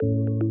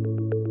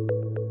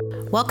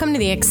Welcome to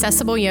the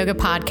Accessible Yoga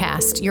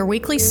Podcast, your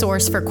weekly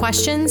source for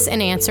questions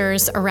and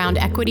answers around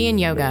equity in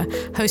yoga,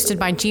 hosted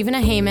by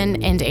Jeevana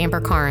Heyman and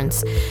Amber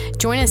Carnes.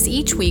 Join us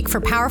each week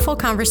for powerful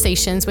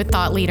conversations with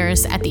thought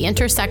leaders at the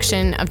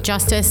intersection of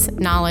justice,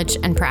 knowledge,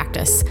 and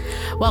practice.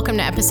 Welcome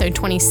to episode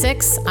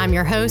 26. I'm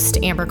your host,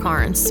 Amber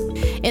Carnes.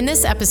 In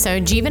this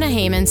episode, Jeevana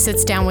Heyman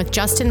sits down with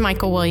Justin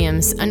Michael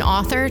Williams, an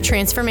author,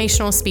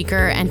 transformational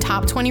speaker, and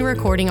top 20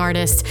 recording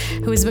artist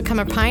who has become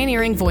a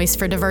pioneering voice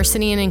for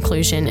diversity and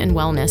inclusion in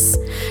wellness.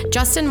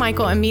 Justin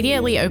Michael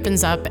immediately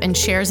opens up and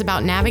shares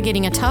about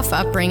navigating a tough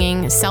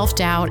upbringing,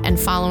 self-doubt, and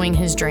following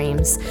his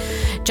dreams.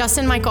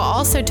 Justin Michael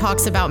also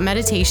talks about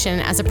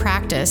meditation as a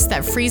practice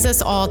that frees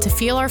us all to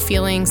feel our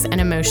feelings and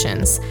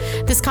emotions.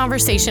 This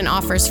conversation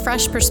offers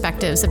fresh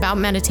perspectives about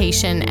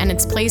meditation and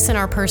its place in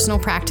our personal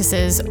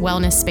practices,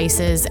 wellness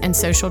spaces, and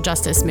social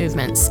justice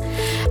movements.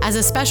 As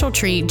a special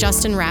treat,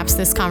 Justin wraps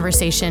this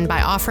conversation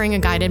by offering a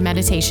guided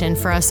meditation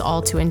for us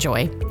all to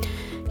enjoy.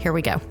 Here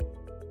we go.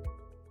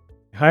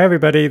 Hi,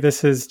 everybody.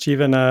 This is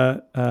Jeevana.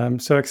 I'm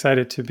so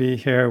excited to be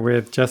here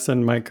with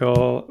Justin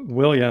Michael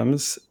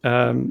Williams.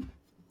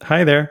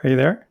 Hi there. Are you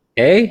there?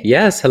 Hey,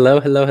 yes. Hello.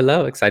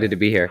 Excited to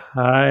be here.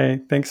 Hi.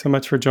 Thanks so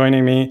much for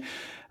joining me.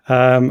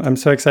 I'm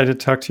so excited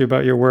to talk to you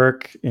about your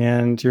work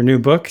and your new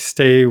book,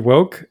 Stay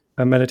Woke,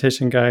 a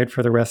meditation guide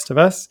for the rest of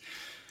us.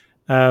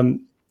 Our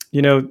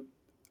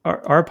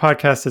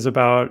podcast is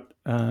about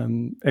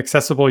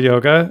accessible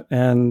yoga,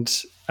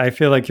 and I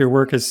feel like your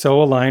work is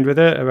so aligned with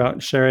it,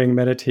 about sharing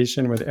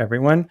meditation with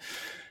everyone.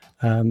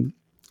 And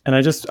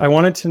I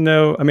wanted to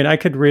know, I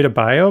could read a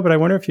bio, but I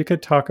wonder if you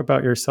could talk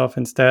about yourself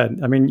instead.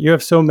 You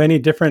have so many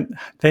different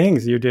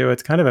things you do.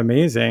 It's kind of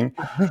amazing.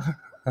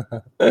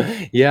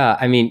 Yeah.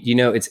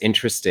 It's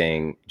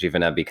interesting,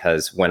 Jeevana,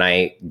 because when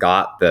I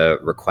got the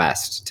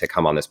request to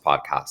come on this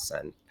podcast,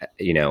 and,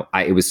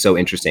 it was so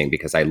interesting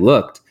because I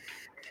looked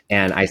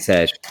and I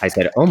said,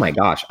 oh my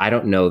gosh, I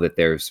don't know that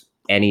there's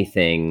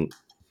anything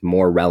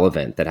more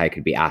relevant that I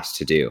could be asked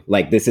to do.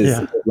 Like, this is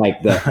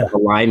like the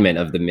alignment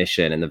of the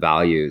mission and the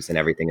values and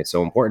everything is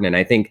so important. And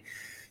I think,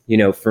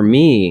 for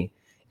me,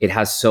 it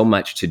has so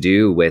much to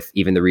do with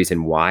even the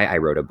reason why I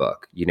wrote a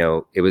book.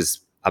 It was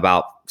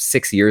about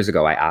 6 years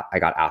ago, I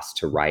got asked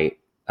to write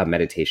a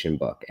meditation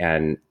book,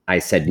 and I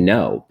said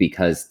no,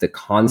 because the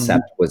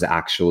concept was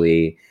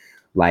actually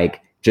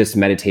like just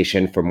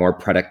meditation for more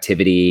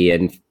productivity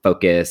and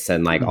focus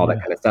and like all that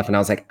kind of stuff. And I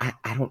was like,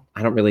 I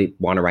don't really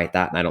want to write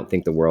that. And I don't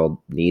think the world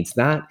needs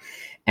that.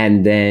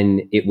 And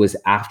then it was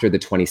after the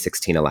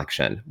 2016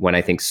 election when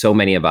I think so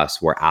many of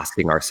us were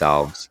asking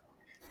ourselves,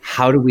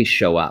 how do we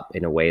show up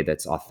in a way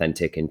that's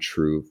authentic and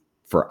true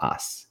for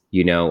us?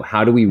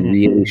 How do we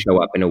really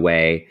show up in a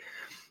way?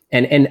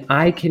 And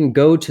I can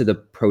go to the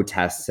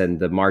protests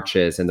and the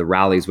marches and the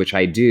rallies, which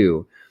I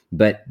do,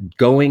 but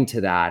going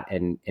to that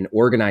and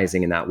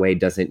organizing in that way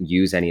doesn't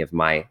use any of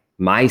my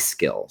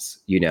skills,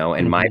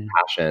 and my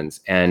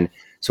passions. And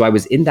so I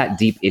was in that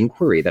deep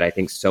inquiry that I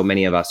think so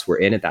many of us were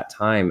in at that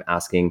time,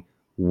 asking,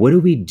 what do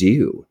we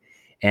do?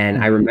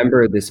 And I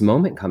remember this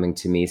moment coming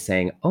to me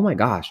saying, oh my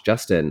gosh,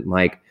 Justin,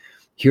 like,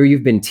 here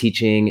you've been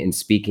teaching and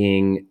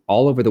speaking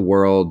all over the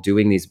world,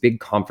 doing these big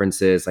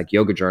conferences like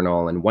Yoga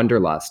Journal and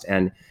Wonderlust,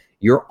 and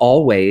you're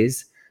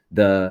always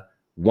the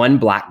one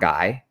Black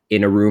guy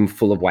in a room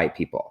full of white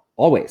people.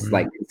 Always,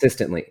 like,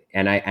 consistently.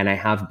 And I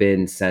have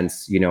been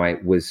since, I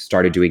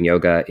started doing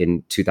yoga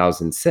in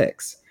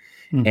 2006.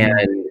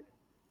 And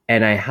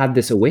I had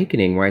this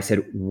awakening where I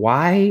said,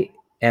 why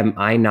am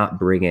I not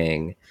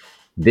bringing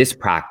this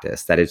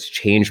practice that has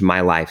changed my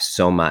life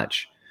so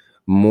much,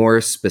 more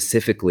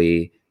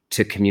specifically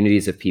to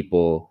communities of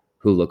people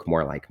who look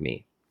more like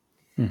me?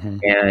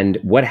 And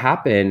what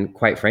happened,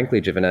 quite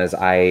frankly, Jeevana, is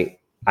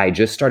I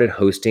just started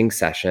hosting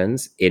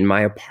sessions in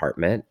my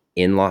apartment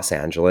in Los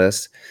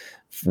Angeles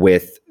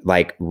with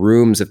like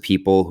rooms of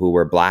people who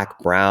were Black,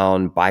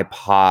 brown,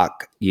 BIPOC,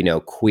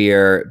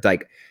 queer,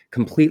 like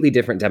completely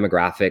different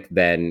demographic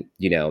than,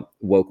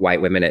 woke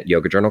white women at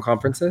Yoga Journal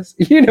conferences.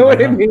 You know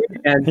what I mean?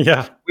 And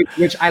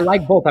which I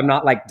like both. I'm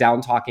not like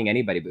down talking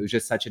anybody, but it was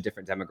just such a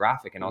different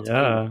demographic. And I'll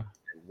tell you,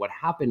 what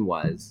happened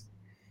was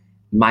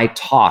my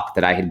talk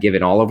that I had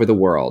given all over the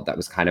world, that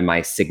was kind of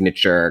my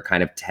signature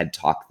kind of TED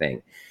Talk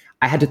thing,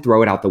 I had to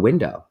throw it out the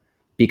window.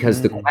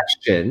 Because the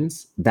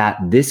questions that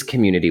this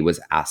community was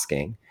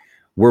asking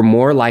were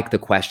more like the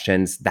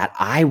questions that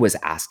I was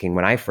asking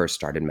when I first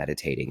started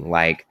meditating.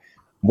 Like,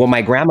 well,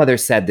 my grandmother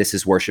said this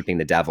is worshiping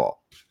the devil,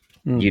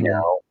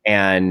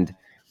 and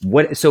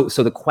what, so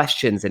the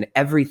questions and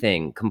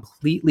everything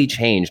completely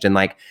changed. And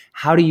like,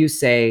 how do you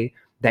say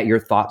that your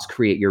thoughts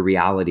create your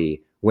reality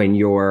when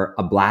you're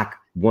a Black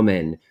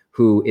woman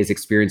who is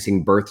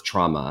experiencing birth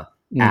trauma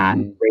at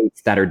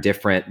rates that are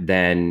different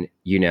than,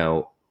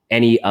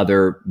 any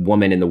other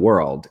woman in the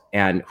world,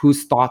 and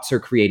whose thoughts are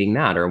creating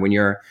that? Or when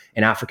you're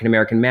an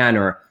African-American man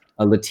or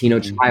a Latino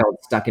child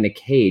stuck in a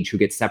cage who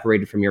gets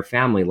separated from your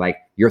family, like,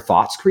 your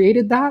thoughts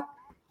created that,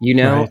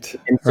 Right.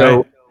 And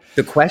so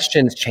the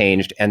questions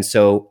changed. And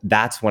so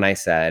that's when I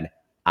said,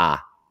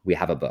 we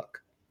have a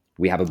book.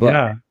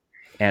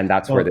 And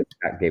that's where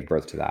that gave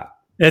birth to that.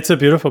 It's a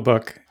beautiful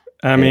book.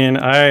 I mean,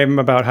 I'm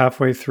about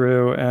halfway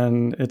through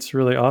and it's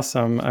really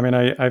awesome. I mean,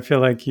 I feel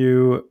like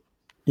you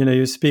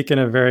speak in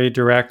a very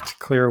direct,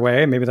 clear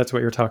way. Maybe that's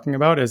what you're talking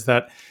about, is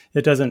that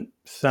it doesn't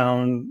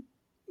sound,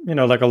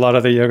 like a lot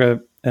of the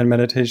yoga and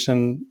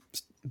meditation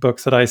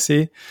books that I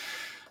see.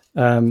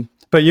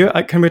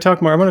 But can we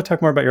talk more? I want to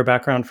talk more about your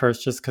background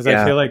first, just because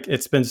I feel like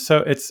it's been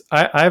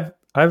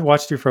I've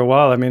watched you for a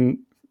while. I mean,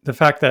 the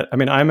fact that,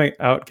 I'm an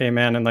out gay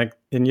man, and like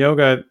in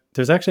yoga,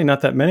 there's actually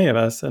not that many of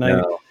us. And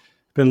I've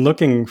been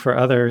looking for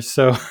others.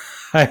 So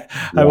I've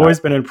always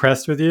been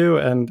impressed with you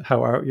and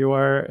how out you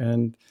are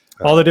and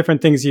all the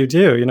different things you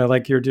do,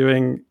 like you're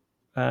doing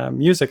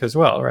music as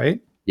well,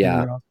 right?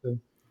 Yeah.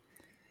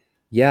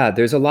 Yeah.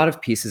 There's a lot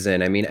of pieces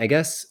in. I mean, I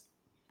guess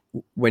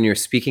when you're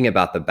speaking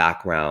about the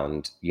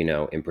background,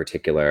 in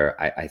particular,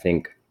 I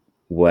think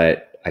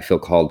what I feel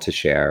called to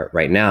share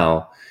right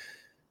now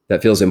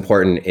that feels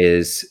important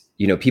is,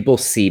 people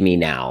see me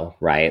now,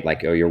 right?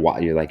 Like, oh,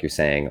 you're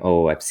saying,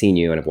 oh, I've seen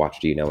you and I've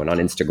watched you, and on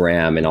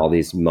Instagram and all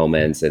these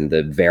moments and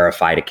the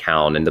verified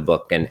account in the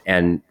book.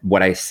 And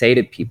what I say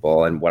to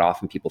people and what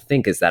often people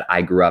think is that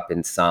I grew up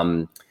in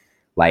some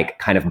like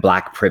kind of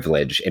Black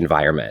privilege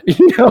environment,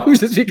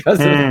 just because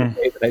of the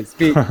way that I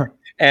speak.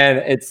 And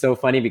it's so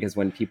funny because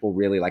when people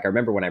really I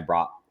remember when I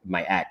brought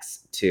my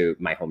ex to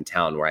my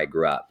hometown where I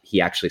grew up, he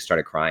actually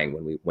started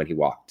crying when he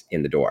walked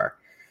in the door,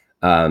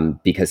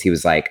 because he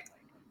was like,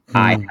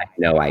 I had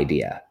no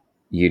idea,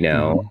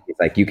 It's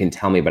like, you can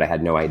tell me, but I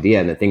had no idea.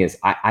 And the thing is,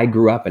 I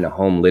grew up in a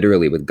home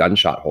literally with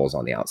gunshot holes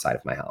on the outside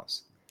of my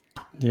house.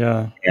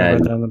 Yeah. And, I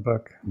read that in the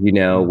book.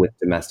 With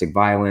domestic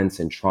violence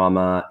and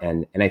trauma.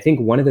 And I think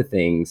one of the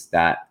things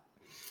that,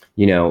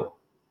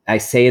 I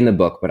say in the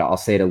book, but I'll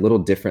say it a little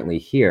differently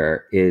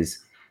here, is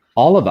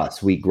all of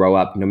us, we grow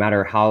up, no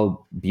matter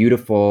how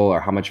beautiful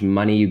or how much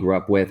money you grew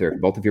up with, or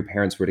if both of your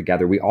parents were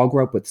together, we all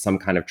grew up with some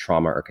kind of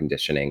trauma or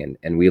conditioning,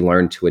 and we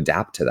learn to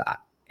adapt to that.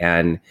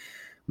 And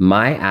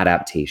my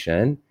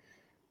adaptation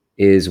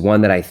is one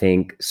that I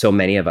think so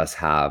many of us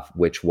have,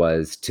 which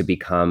was to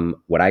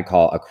become what I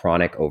call a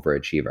chronic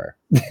overachiever.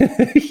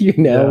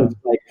 It's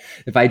like,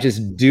 if I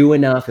just do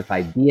enough, if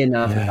I be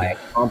enough, if I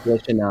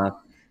accomplish enough,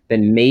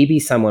 then maybe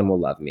someone will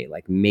love me.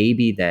 Like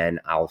maybe then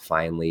I'll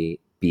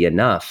finally be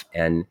enough.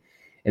 And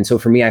so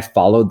for me, I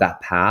followed that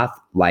path,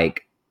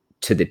 like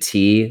to the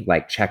T,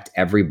 like checked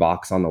every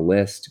box on the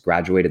list,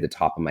 graduated the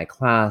top of my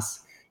class,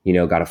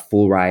 got a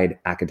full ride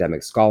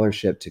academic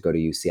scholarship to go to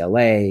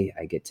UCLA.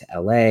 I get to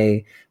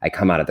LA. I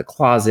come out of the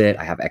closet.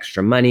 I have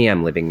extra money.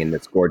 I'm living in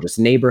this gorgeous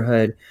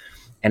neighborhood.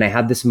 And I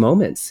had this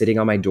moment sitting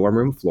on my dorm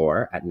room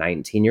floor at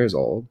 19 years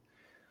old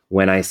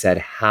when I said,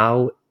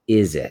 how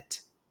is it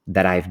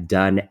that I've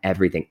done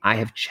everything? I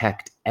have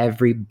checked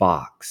every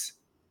box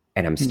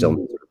and I'm still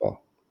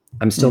miserable.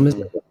 I'm still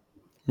miserable.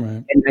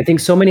 Right. And I think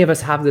so many of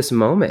us have this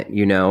moment,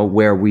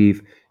 where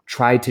we've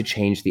tried to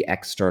change the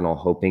external,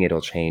 hoping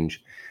it'll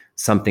change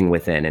something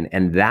within.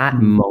 And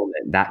that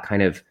moment, that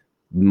kind of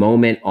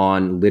moment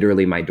on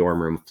literally my dorm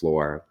room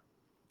floor,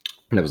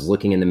 and I was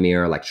looking in the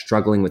mirror, like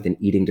struggling with an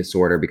eating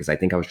disorder because I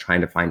think I was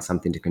trying to find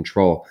something to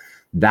control.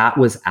 That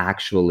was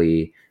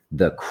actually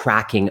the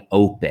cracking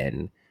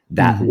open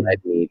that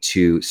led me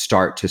to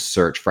start to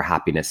search for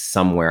happiness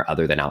somewhere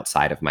other than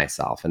outside of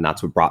myself. And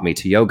that's what brought me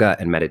to yoga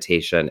and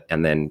meditation.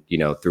 And then,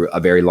 through a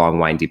very long,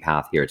 windy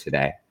path here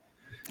today.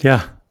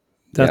 Yeah.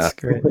 That's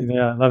great.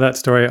 Yeah, I love that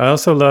story. I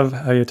also love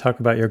how you talk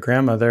about your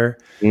grandmother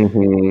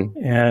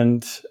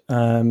and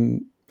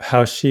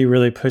how she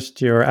really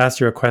pushed you or asked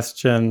you a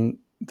question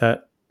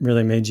that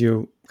really made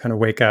you kind of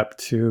wake up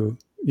to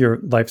your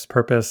life's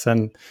purpose.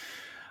 And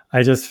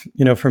I just,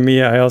 for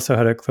me, I also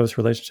had a close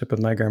relationship with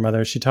my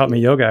grandmother. She taught me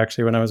yoga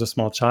actually when I was a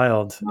small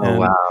child. Oh,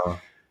 wow.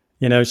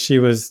 She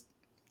was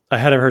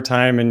ahead of her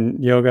time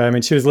in yoga. I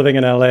mean, she was living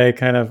in LA,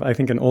 kind of, I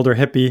think, an older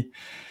hippie.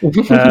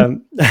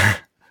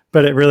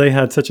 But it really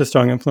had such a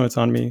strong influence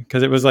on me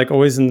because it was like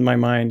always in my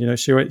mind.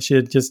 She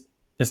had just,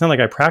 it's not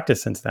like I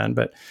practiced since then,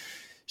 but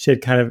she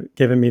had kind of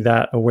given me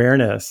that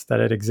awareness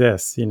that it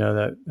exists,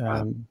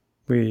 that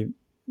we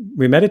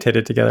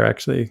meditated together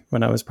actually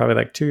when I was probably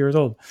like 2 years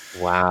old.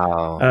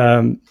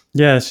 Wow.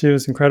 Yeah, she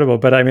was incredible.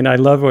 But I mean, I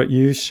love what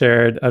you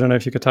shared. I don't know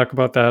if you could talk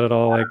about that at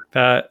all. Like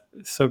that,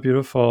 so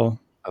beautiful.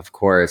 Of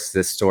course,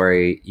 this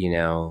story,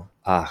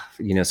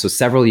 so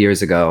several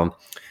years ago,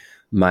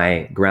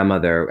 my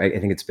grandmother, I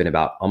think it's been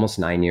about almost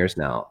 9 years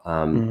now.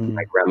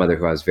 My grandmother,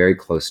 who I was very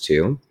close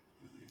to,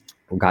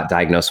 got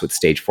diagnosed with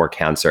stage 4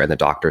 cancer, and the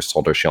doctors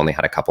told her she only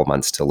had a couple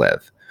months to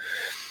live.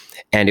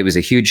 And it was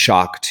a huge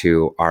shock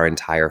to our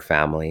entire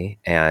family.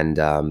 And,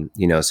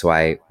 so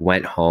I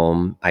went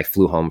home. I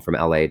flew home from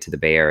LA to the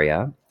Bay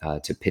Area,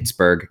 to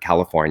Pittsburgh,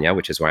 California,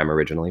 which is where I'm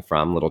originally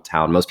from, little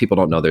town. Most people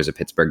don't know there's a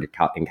Pittsburgh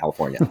in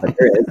California, but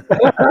there is.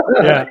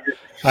 Yeah,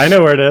 I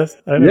know where it is.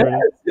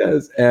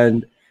 Yes.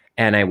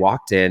 And I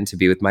walked in to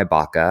be with my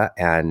baka,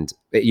 and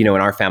in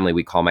our family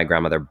we call my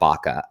grandmother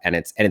Baka, and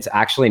it's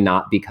actually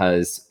not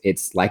because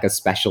it's like a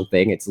special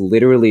thing. It's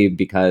literally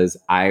because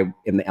I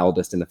am the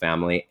eldest in the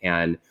family,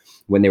 and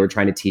when they were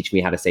trying to teach me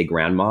how to say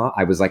grandma,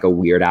 I was like a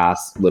weird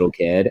ass little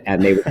kid,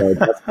 and they would go,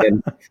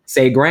 Justin,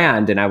 say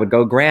grand, and I would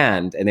go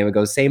grand, and they would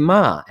go say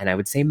ma, and I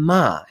would say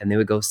ma, and they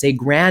would go say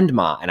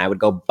grandma, and I would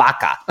go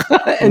baka.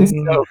 And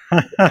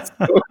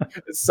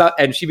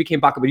and she became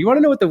baka. But you want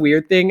to know what the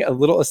weird thing, a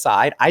little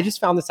aside, I just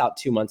found this out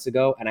 2 months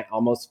ago, and I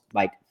almost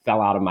like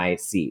fell out of my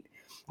seat.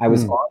 I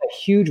was on a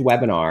huge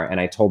webinar and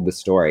I told the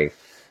story.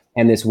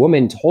 And this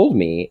woman told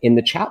me in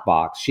the chat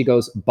box, she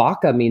goes,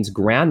 baka means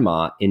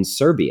grandma in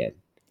Serbian.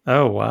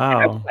 Oh, wow.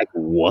 And I was like,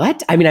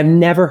 what? I mean, I've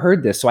never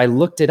heard this. So I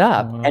looked it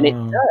up and it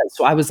does.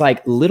 So I was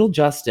like, little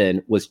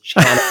Justin was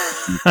channeling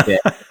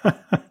shit.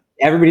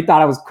 Everybody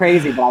thought I was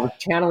crazy, but I was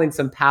channeling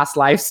some past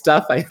life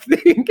stuff, I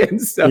think.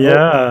 And so,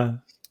 yeah,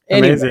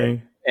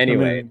 amazing.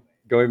 Anyway,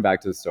 going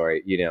back to the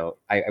story, you know,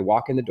 I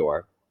walk in the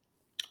door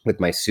with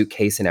my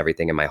suitcase and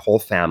everything, and my whole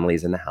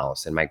family's in the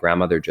house. And my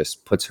grandmother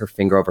just puts her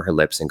finger over her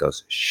lips and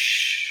goes,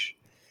 shh.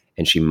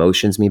 And she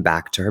motions me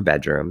back to her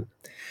bedroom.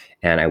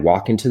 And I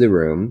walk into the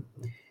room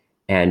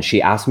and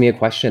she asked me a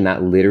question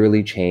that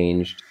literally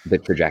changed the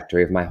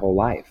trajectory of my whole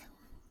life.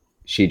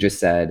 She just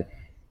said,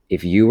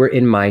 if you were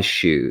in my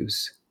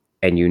shoes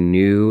and you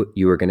knew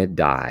you were going to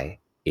die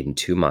in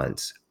 2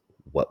 months,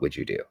 what would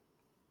you do?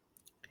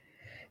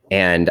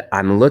 And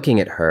I'm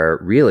looking at her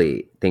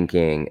really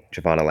thinking,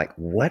 Giovanna, like,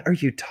 what are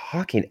you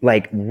talking?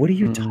 Like, what are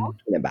you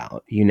talking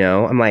about? You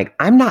know, I'm like,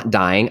 I'm not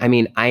dying. I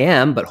mean, I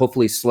am, but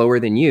hopefully slower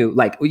than you.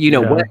 Like, you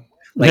know,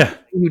 what are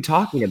you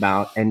talking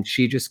about? And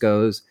she just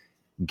goes,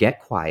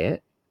 get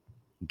quiet,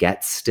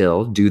 get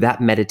still, do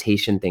that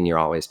meditation thing you're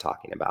always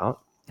talking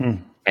about.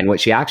 And what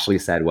she actually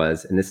said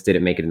was, and this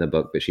didn't make it in the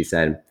book, but she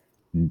said,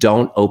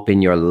 don't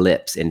open your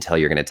lips until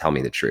you're going to tell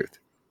me the truth.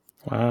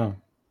 Wow.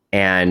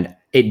 And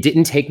it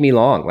didn't take me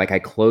long. Like I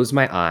closed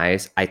my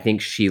eyes. I think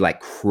she like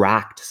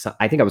cracked.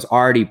 I think I was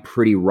already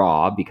pretty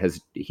raw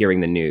because hearing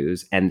the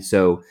news. And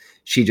so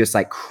she just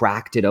like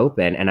cracked it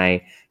open. And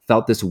I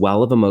felt this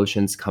well of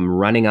emotions come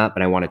running up,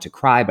 and I wanted to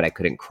cry, but I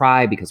couldn't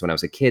cry because when I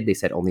was a kid, they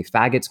said only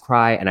faggots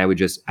cry. And I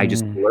just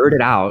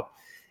blurted out.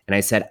 And I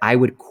said, I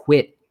would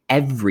quit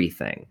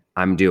everything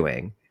I'm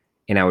doing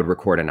and I would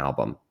record an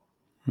album.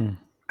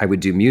 I would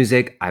do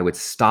music. I would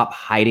stop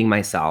hiding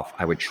myself.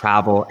 I would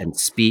travel and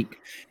speak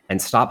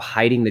and stop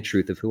hiding the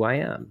truth of who I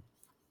am.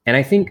 And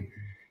I think,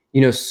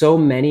 you know, so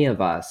many of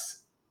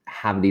us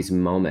have these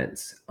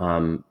moments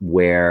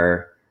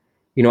where,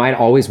 you know, I'd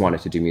always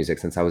wanted to do music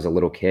since I was a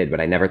little kid,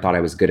 but I never thought I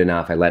was good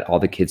enough. I let all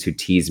the kids who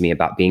teased me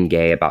about being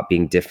gay, about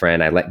being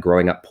different, I let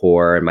growing up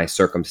poor and my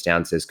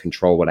circumstances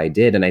control what I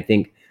did. And I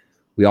think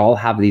we all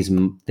have these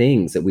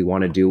things that we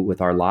want to do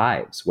with our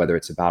lives, whether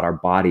it's about our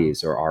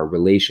bodies or our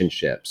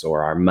relationships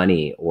or our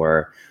money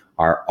or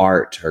our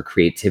art or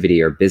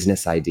creativity or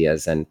business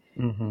ideas. And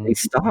they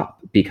stop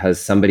because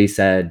somebody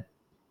said,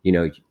 you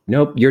know,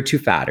 nope, you're too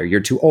fat or you're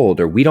too old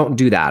or we don't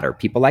do that or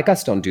people like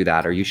us don't do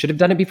that or you should have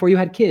done it before you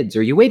had kids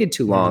or you waited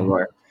too long.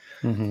 Or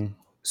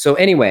So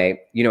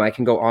anyway, you know, I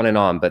can go on and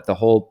on, but the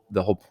whole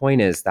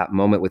point is that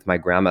moment with my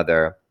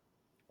grandmother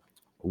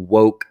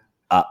woke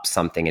up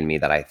something in me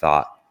that I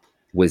thought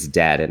was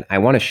dead. And I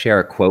want to share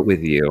a quote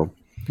with you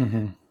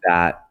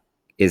that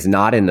is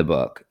not in the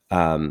book,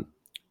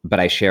 but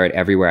I share it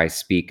everywhere I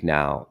speak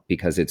now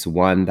because it's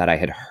one that I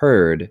had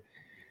heard,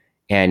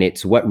 and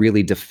it's what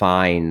really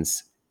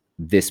defines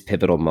this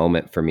pivotal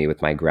moment for me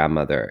with my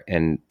grandmother.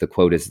 And the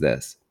quote is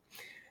this.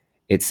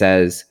 It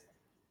says,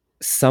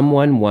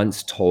 someone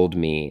once told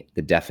me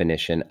the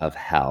definition of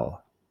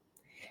hell,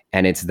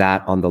 and it's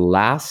that on the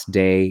last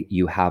day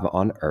you have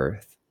on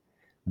earth,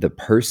 the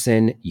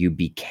person you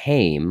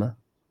became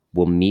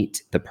will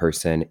meet the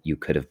person you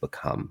could have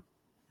become.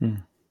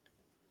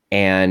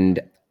 And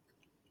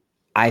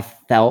I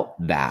felt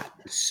that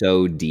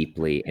so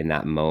deeply in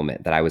that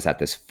moment that I was at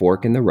this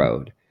fork in the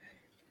road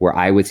where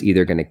I was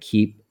either going to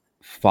keep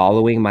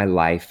following my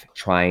life,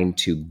 trying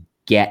to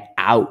get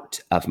out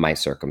of my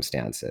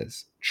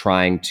circumstances,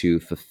 trying to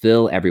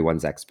fulfill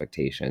everyone's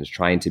expectations,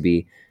 trying to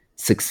be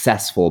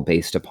successful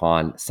based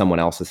upon someone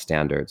else's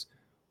standards,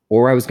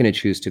 or I was going to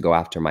choose to go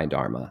after my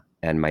dharma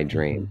and my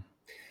dream.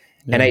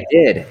 And I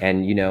did.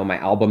 And, you know, my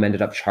album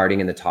ended up charting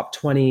in the top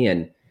 20.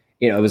 And,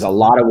 you know, it was a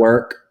lot of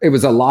work. It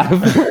was a lot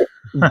of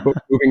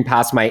moving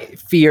past my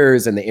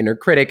fears and the inner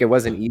critic. It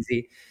wasn't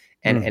easy.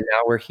 And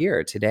now we're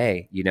here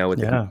today, you know,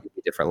 with a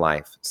completely different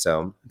life.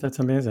 So that's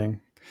amazing.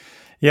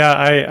 Yeah.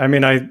 I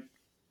mean,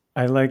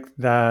 I like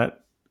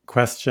that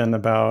question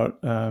about,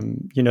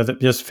 you know, that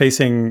just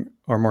facing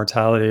our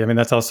mortality. I mean,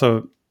 that's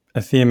also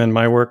a theme in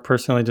my work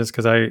personally, just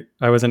because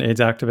I was an AIDS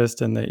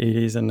activist in the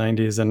 80s and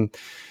 90s.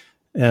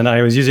 And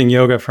I was using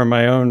yoga for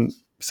my own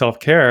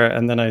self-care.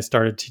 And then I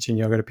started teaching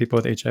yoga to people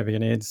with HIV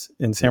and AIDS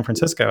in San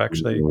Francisco,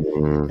 actually,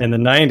 in the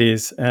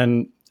 90s.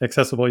 And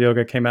accessible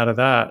yoga came out of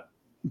that.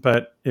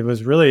 But it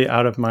was really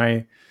out of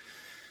my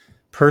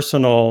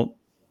personal,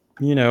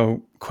 you know,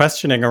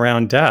 questioning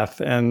around death.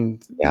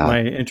 And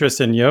my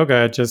interest in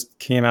yoga just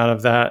came out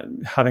of that,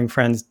 having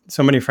friends,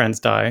 so many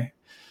friends die,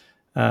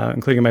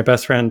 including my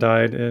best friend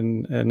died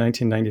in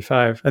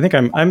 1995. I think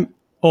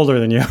older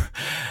than you.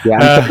 Yeah,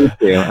 I'm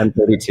 32. I'm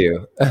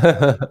 32.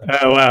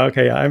 Oh, wow.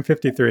 Okay. Yeah, I'm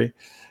 53.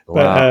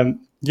 Wow. But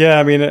yeah,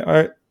 I mean,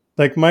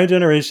 like my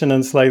generation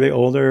and slightly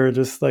older,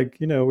 just like,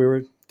 we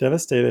were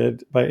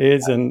devastated by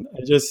AIDS. And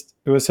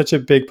it was such a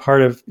big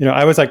part of,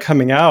 I was like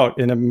coming out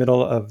in the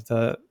middle of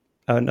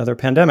another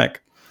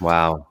pandemic.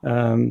 Wow.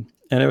 And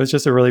it was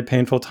just a really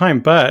painful time.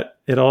 But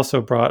it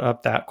also brought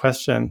up that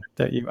question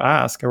that you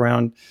ask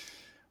around,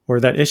 or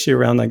that issue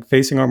around like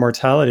facing our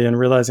mortality and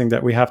realizing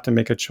that we have to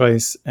make a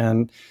choice,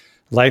 and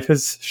life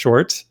is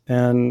short.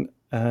 And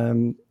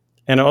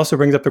it also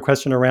brings up the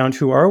question around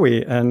who are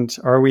we, and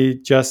are we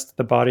just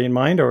the body and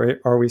mind, or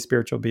are we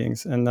spiritual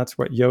beings? And that's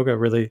what yoga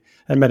really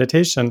and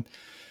meditation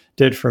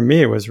did for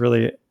me, was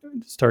really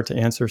start to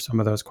answer some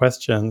of those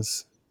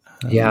questions.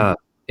 Yeah.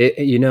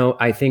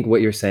 I think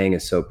what you're saying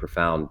is so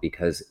profound,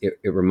 because it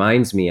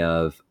reminds me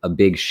of a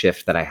big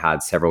shift that I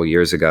had several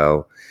years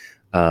ago,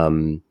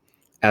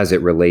 as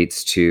it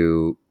relates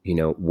to,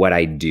 what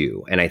I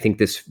do. And I think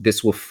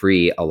this will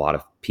free a lot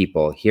of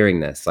people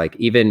hearing this. Like,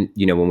 even,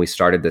 when we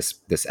started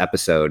this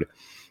episode,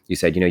 you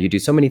said, you do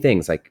so many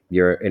things, like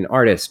you're an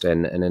artist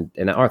and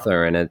an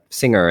author and a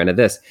singer and a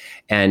this.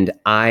 And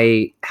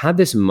I had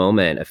this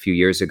moment a few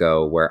years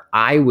ago where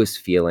I was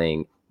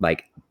feeling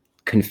like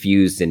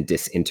confused and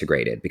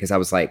disintegrated, because I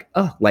was like,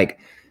 oh, like,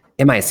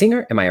 am I a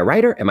singer? Am I a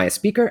writer? Am I a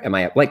speaker? Am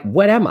I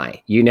what am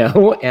I?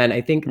 And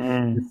I think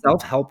the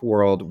self-help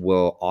world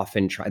will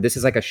often try. This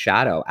is like a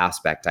shadow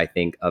aspect, I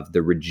think, of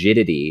the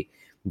rigidity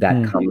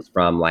that comes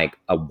from like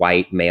a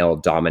white male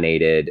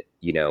dominated,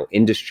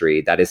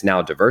 industry that is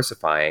now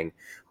diversifying,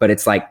 but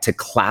it's like to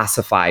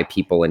classify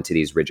people into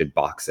these rigid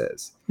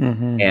boxes.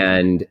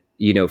 And,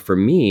 for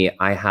me,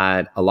 I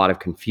had a lot of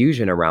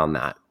confusion around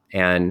that.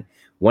 And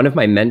one of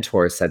my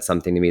mentors said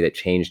something to me that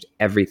changed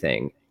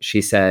everything.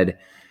 She said,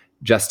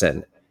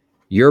 Justin,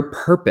 your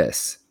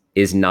purpose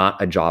is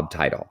not a job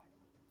title.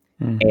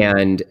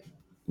 And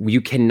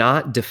you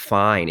cannot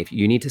define, if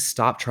you need to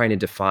stop trying to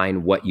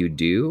define what you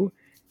do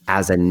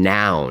as a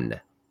noun,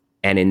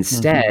 and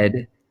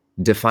instead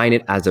define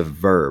it as a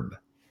verb.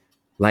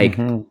 Like,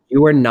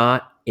 you are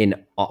not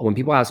when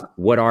people ask,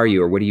 what are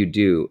you, or what do you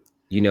do?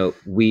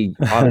 We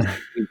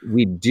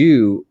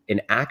do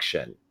an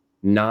action,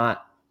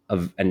 not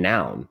a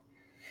noun.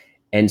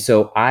 And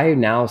so I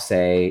now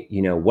say,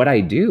 what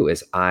I do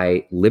is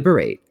I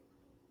liberate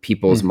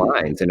people's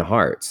minds and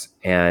hearts,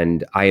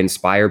 and I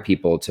inspire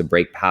people to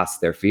break past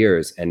their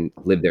fears and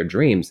live their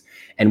dreams.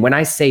 And when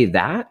I say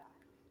that,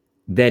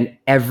 then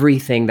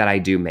everything that I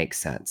do makes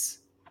sense,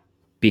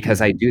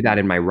 because I do that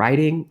in my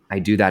writing, I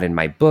do that in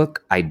my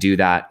book, I do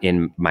that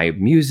in my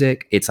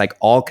music. It's like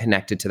all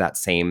connected to that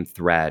same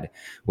thread,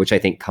 which I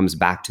think comes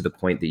back to the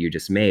point that you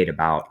just made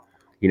about,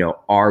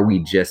 are we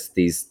just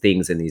these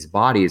things in these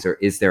bodies, or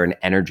is there an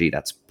energy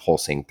that's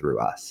pulsing through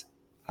us?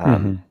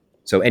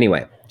 So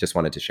anyway, just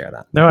wanted to share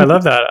that. No, I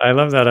love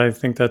that. I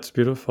think that's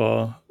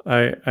beautiful.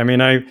 I'm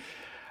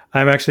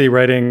actually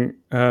writing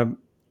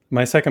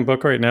my second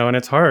book right now, and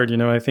it's hard,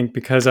 I think,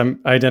 because I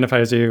identify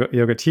as a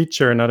yoga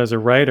teacher and not as a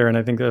writer, and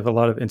I think I have a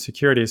lot of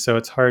insecurities. So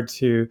it's hard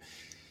to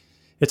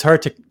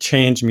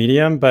change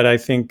medium, but I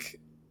think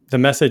the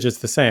message is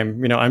the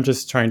same. I'm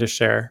just trying to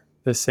share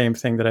the same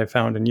thing that I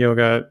found in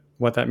yoga,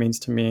 what that means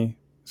to me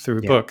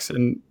through books,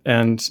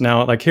 and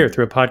now like here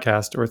through a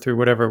podcast or through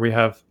whatever. We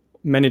have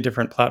many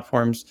different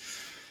platforms,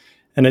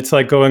 and it's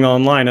like going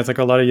online. It's like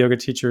a lot of yoga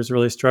teachers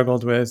really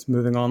struggled with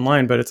moving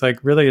online, but it's like,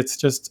 really, it's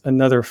just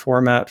another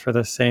format for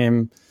the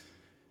same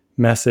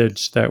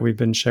message that we've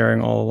been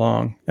sharing all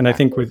along. And I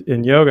think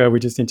in yoga, we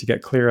just need to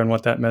get clear on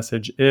what that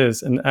message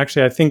is. And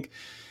actually, I think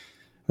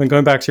when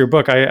going back to your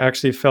book, I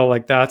actually felt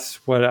like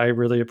that's what I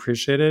really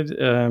appreciated.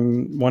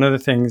 One of the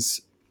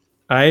things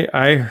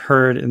I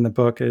heard in the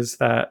book is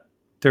that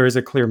there is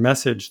a clear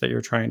message that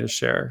you're trying to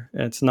share.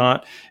 It's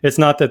not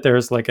that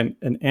there's like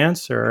an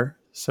answer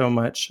so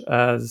much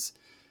as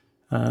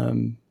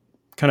kind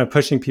of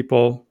pushing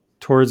people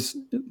towards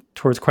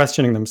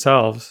questioning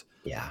themselves.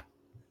 Yeah.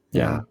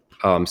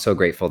 Oh, I'm so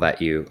grateful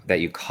that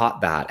you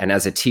caught that. And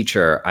as a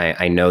teacher,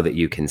 I know that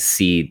you can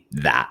see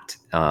that.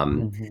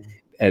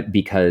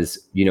 Because,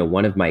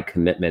 one of my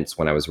commitments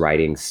when I was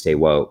writing Stay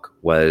Woke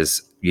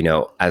was,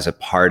 as a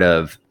part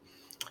of,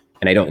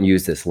 and I don't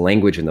use this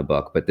language in the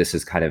book, but this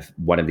is kind of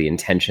one of the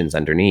intentions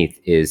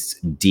underneath, is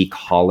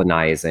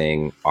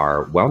decolonizing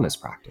our wellness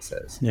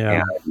practices.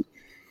 Yeah. And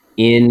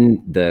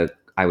in the,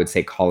 I would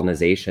say,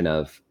 colonization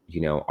of,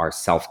 our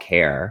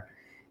self-care,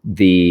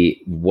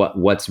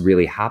 what's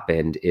really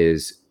happened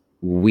is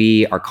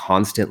we are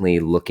constantly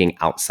looking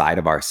outside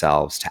of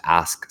ourselves to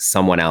ask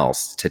someone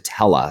else to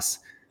tell us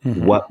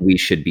what we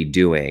should be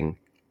doing,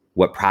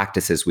 what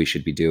practices we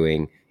should be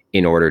doing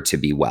in order to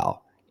be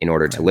well, in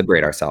order to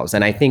liberate ourselves.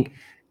 And I think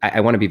I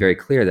want to be very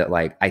clear that,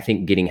 like, I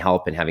think getting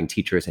help and having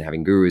teachers and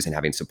having gurus and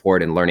having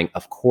support and learning,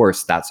 of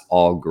course, that's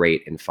all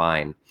great and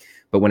fine.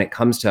 But when it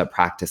comes to a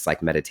practice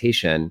like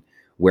meditation,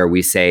 where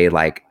we say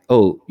like,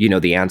 oh,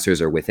 the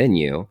answers are within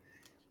you,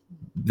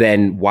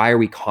 then why are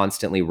we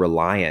constantly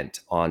reliant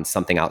on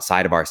something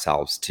outside of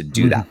ourselves to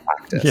do that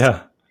practice?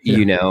 Yeah.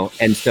 you know?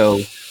 In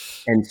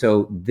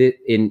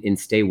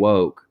Stay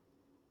Woke,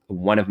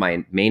 one of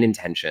my main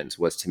intentions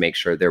was to make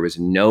sure there was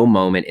no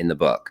moment in the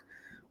book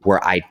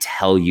where I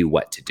tell you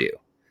what to do.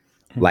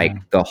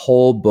 Like the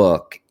whole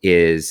book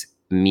is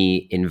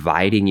me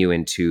inviting you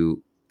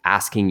into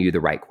asking you the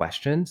right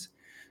questions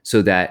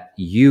so that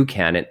you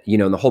can, and, you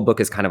know, the whole book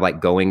is kind of like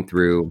going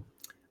through,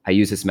 I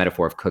use this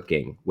metaphor of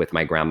cooking with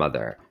my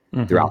grandmother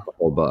throughout the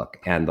whole book.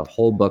 And the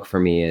whole book for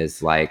me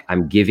is like,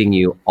 I'm giving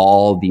you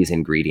all these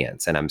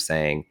ingredients and I'm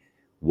saying,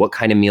 what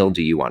kind of meal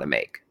do you want to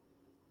make?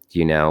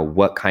 You know,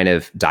 what kind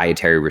of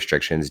dietary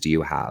restrictions do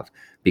you have?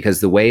 Because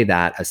the way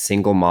that a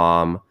single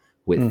mom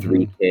with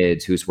 3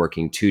 kids who's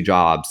working 2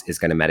 jobs is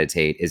going to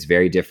meditate is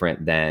very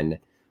different than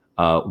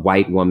a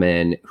white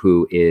woman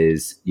who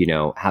is, you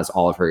know, has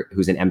all of her,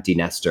 who's an empty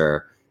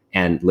nester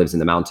and lives in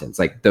the mountains.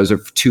 Like those are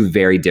 2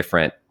 very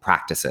different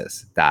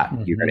practices that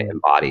you're going to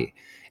embody.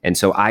 And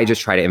so I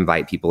just try to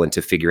invite people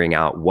into figuring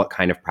out what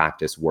kind of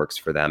practice works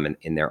for them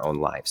in their own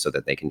life so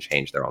that they can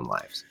change their own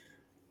lives.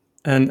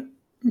 And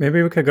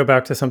maybe we could go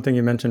back to something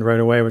you mentioned right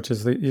away, which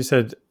is that you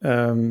said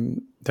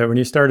that when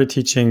you started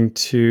teaching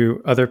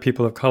to other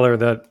people of color,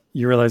 that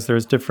you realized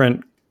there's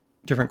different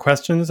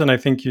questions. And I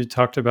think you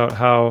talked about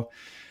how,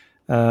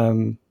 I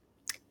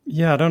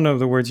don't know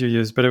the words you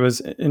used, but it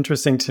was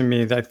interesting to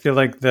me that I feel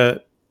like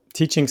the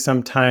teaching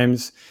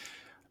sometimes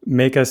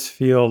make us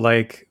feel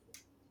like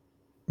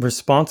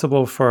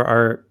responsible for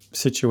our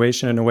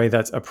situation in a way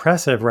that's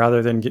oppressive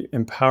rather than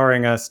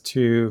empowering us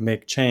to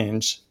make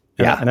change.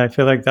 And I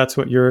feel like that's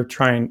what you're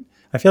getting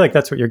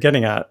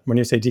at when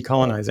you say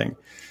decolonizing.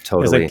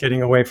 Totally. Is like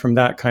getting away from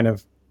that kind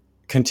of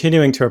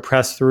continuing to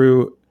oppress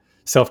through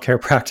self-care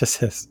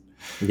practices.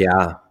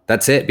 Yeah,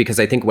 that's it. Because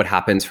I think what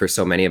happens for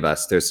so many of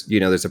us, there's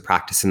a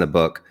practice in the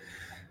book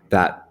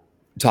that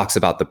talks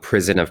about the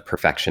prison of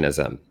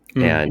perfectionism.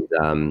 And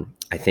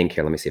I think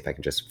here, let me see if I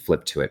can just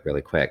flip to it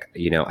really quick.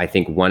 You know, I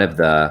think one of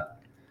the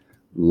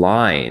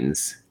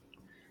lines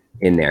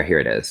in there, here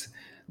it is,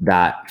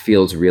 that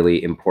feels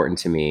really important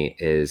to me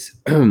is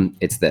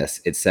it's this.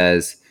 It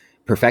says,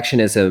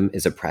 perfectionism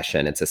is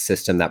oppression. It's a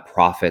system that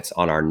profits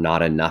on our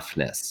not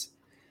enoughness.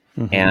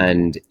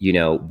 And, you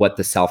know, what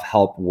the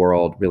self-help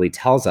world really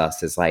tells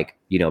us is like,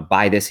 you know,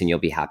 buy this and you'll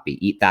be happy,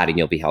 eat that and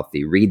you'll be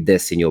healthy, read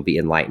this and you'll be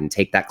enlightened,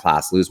 take that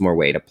class, lose more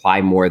weight,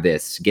 apply more of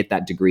this, get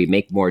that degree,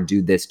 make more,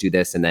 do this,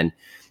 and then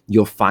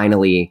you'll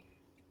finally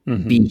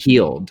be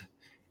healed.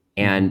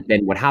 And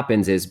then what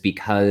happens is,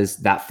 because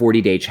that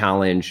 40-day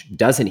challenge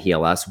doesn't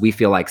heal us, we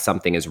feel like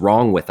something is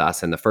wrong with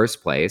us in the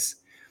first place.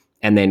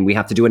 And then we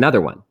have to do another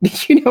one.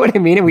 You know what I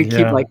mean? And we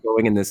keep like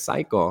going in this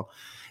cycle.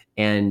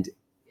 And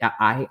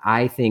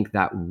I think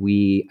that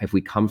if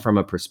we come from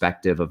a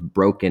perspective of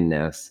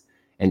brokenness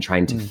and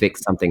trying to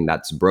fix something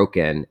that's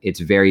broken, it's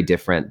very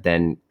different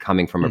than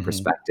coming from a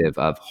perspective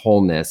of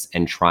wholeness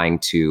and trying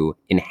to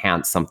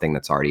enhance something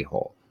that's already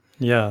whole.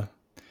 Yeah.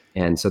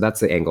 And so that's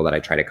the angle that I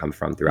try to come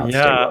from throughout.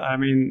 Yeah, I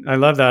mean, I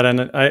love that.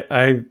 And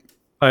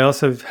I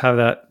also have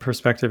that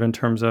perspective in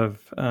terms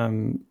of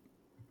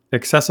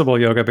accessible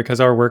yoga, because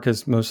our work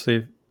is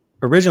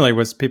originally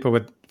was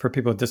for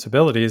people with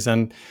disabilities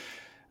and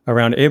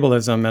around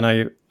ableism.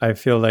 And I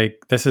feel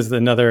like this is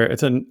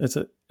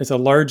it's a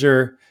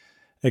larger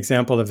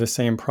example of the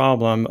same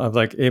problem of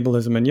like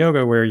ableism in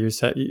yoga, where you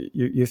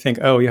think,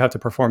 oh, you have to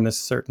perform this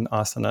certain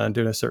asana and do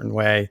it a certain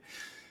way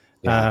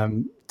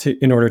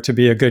in order to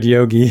be a good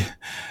yogi.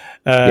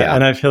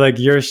 And I feel like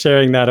you're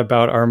sharing that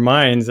about our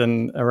minds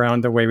and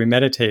around the way we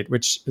meditate,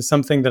 which is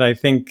something that I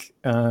think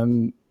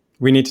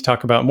we need to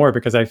talk about more,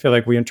 because I feel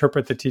like we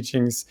interpret the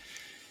teachings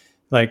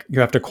like you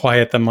have to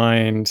quiet the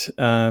mind,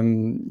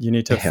 you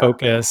need to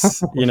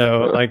focus, you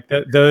know, like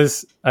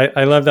those,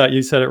 I love that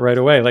you said it right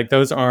away. Like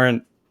that's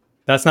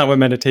not what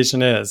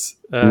meditation is.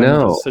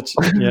 No.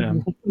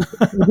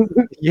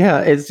 Yeah.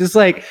 It's just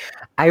like,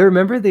 I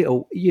remember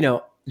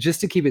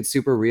just to keep it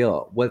super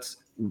real,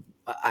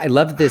 I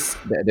love this.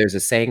 There's a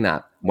saying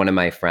that one of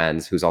my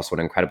friends, who's also an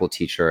incredible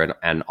teacher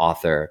and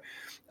author,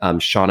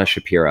 Shauna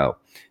Shapiro,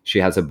 she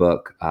has a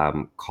book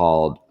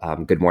called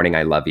Good Morning,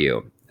 I Love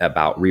You,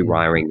 about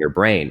rewiring your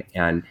brain.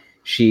 And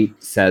she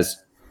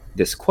says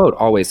this quote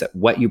always, that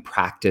what you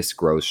practice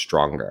grows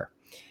stronger.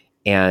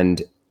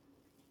 And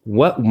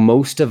what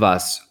most of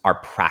us are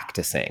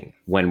practicing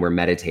when we're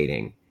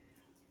meditating,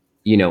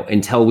 you know,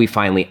 until we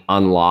finally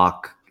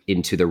unlock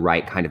into the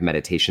right kind of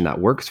meditation that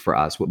works for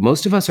us, what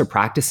most of us are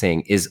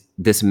practicing is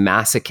this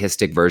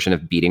masochistic version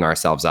of beating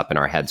ourselves up in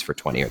our heads for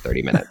 20 or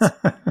 30 minutes.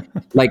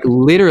 Like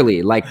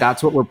literally, like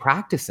that's what we're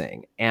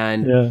practicing.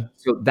 And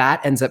so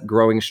that ends up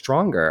growing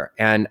stronger.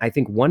 And I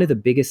think one of the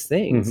biggest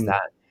things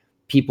that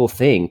people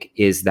think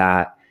is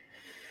that,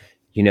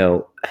 you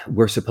know,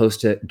 we're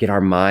supposed to get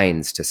our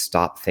minds to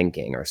stop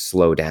thinking or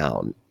slow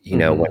down, you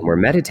know, when we're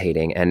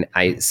meditating. And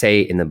I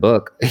say in the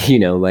book, you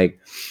know, like,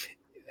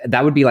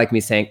 that would be like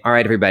me saying, all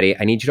right, everybody,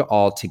 I need you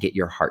all to get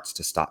your hearts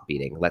to stop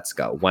beating. Let's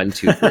go. 1,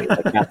 2, 3.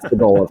 Like that's the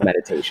goal of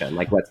meditation.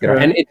 Like, let's get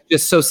and it's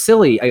just so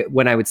silly.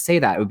 When I would say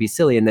that, it would be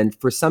silly. And then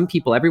for some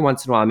people, every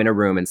once in a while I'm in a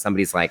room and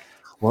somebody's like,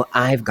 well,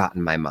 I've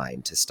gotten my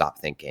mind to stop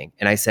thinking.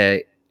 And I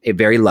say it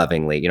very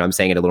lovingly, I'm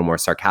saying it a little more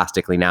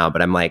sarcastically now,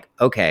 but I'm like,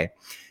 okay,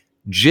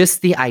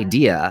 just the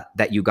idea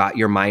that you got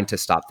your mind to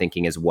stop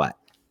thinking is what?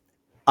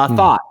 A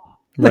thought.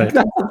 Right. Like,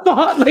 that's a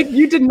thought. Like,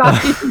 you did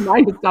not get your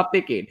mind to stop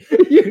thinking.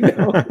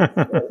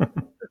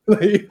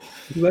 Like,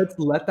 let's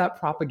let that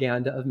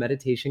propaganda of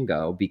meditation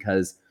go,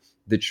 because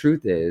the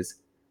truth is,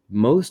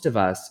 most of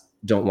us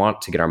don't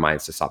want to get our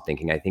minds to stop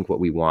thinking. I think what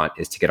we want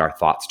is to get our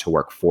thoughts to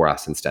work for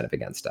us instead of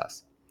against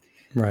us.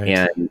 Right.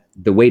 And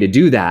the way to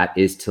do that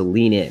is to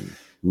lean in,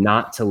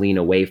 not to lean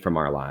away from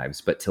our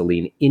lives, but to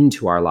lean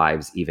into our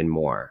lives even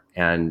more.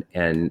 And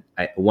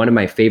one of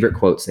my favorite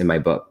quotes in my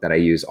book that I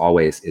use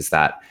always is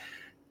that,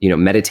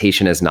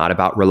 meditation is not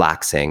about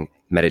relaxing.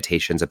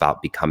 Meditation's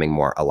about becoming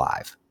more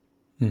alive.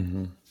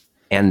 Mm-hmm.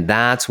 And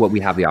that's what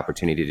we have the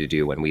opportunity to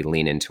do when we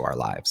lean into our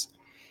lives.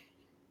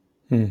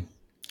 Can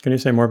you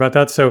say more about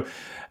that? So,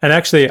 and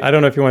actually, I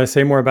don't know if you want to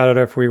say more about it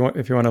or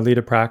if you want to lead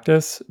a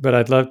practice, but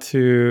I'd love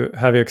to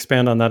have you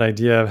expand on that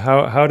idea of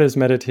how does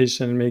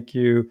meditation make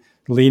you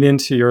lean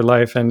into your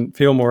life and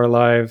feel more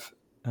alive?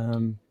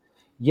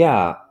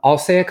 Yeah, I'll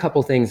say a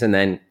couple things and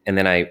then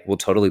I will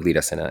totally lead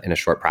us in a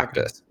short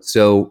practice. Okay.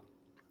 So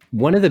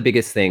one of the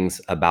biggest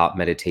things about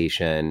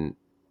meditation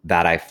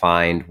that I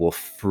find will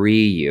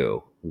free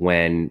you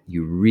when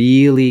you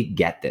really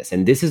get this,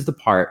 and this is the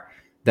part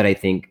that I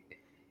think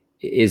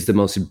is the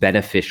most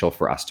beneficial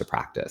for us to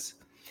practice,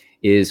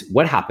 is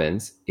what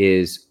happens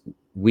is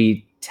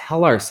we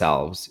tell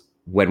ourselves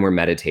when we're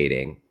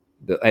meditating,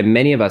 and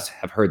many of us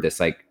have heard this,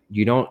 like,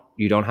 you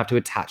don't have to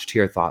attach to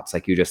your thoughts,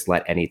 like you just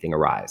let anything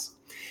arise.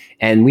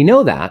 And we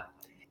know that,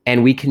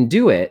 and we can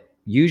do it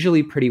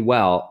usually pretty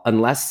well,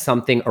 unless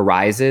something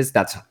arises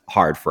that's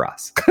hard for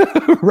us,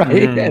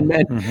 right? And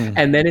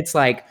then it's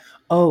like,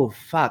 oh,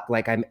 fuck,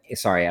 like, I'm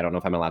sorry, I don't know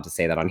if I'm allowed to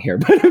say that on here,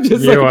 but I'm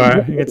just You are.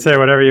 You can say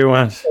whatever you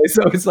want.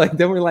 So it's like,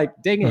 then we're like,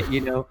 dang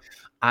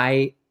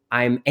it,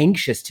 I'm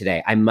anxious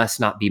today. I must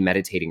not be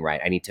meditating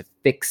right. I need to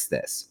fix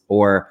this.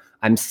 Or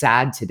I'm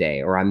sad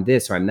today, or I'm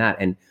this, or I'm that.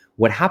 And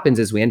what happens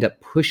is we end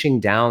up pushing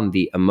down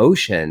the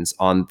emotions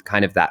on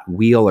kind of that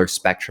wheel or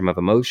spectrum of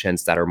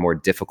emotions that are more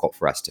difficult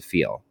for us to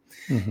feel.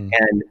 Mm-hmm.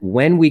 And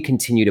when we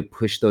continue to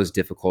push those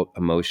difficult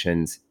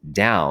emotions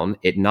down,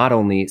 it not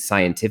only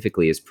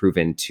scientifically is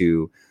proven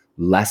to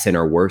lessen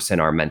or worsen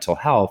our mental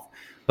health,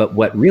 but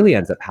what really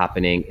ends up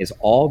happening is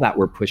all that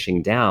we're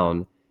pushing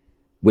down,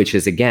 which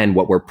is, again,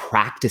 what we're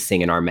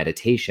practicing in our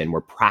meditation. We're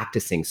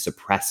practicing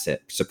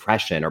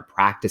suppression, or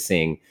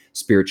practicing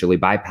spiritually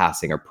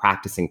bypassing, or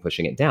practicing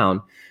pushing it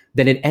down.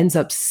 Then it ends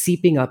up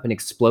seeping up and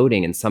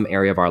exploding in some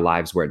area of our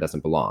lives where it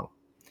doesn't belong.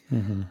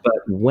 Mm-hmm. But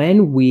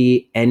when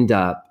we end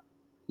up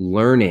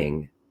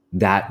learning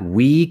that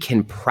we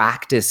can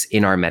practice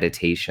in our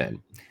meditation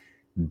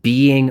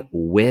being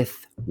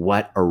with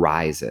what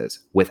arises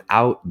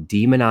without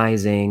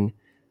demonizing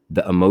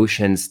the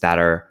emotions that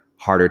are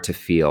harder to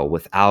feel,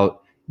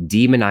 without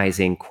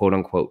demonizing quote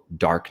unquote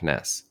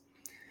darkness.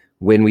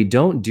 When we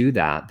don't do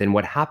that, then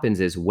what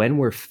happens is when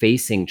we're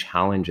facing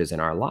challenges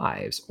in our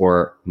lives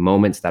or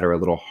moments that are a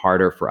little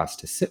harder for us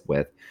to sit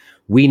with,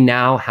 we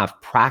now have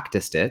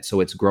practiced it,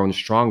 so it's grown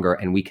stronger,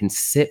 and we can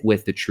sit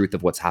with the truth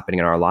of what's happening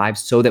in our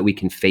lives so that we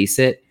can face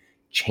it,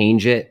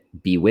 change it,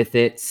 be with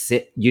it,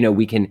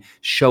 we can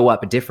show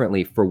up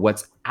differently for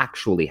what's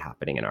actually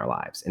happening in our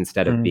lives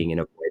instead of being in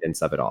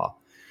avoidance of it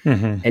all.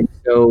 Mm-hmm. And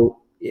so,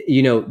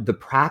 the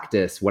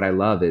practice, what I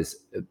love is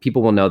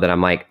people will know that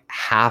I'm like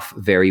half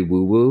very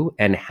woo-woo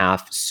and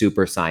half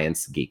super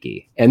science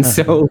geeky. And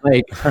so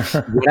like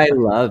what I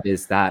love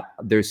is that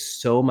there's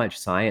so much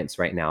science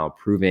right now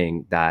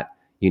proving that,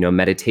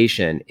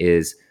 meditation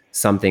is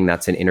something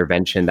that's an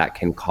intervention that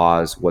can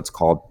cause what's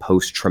called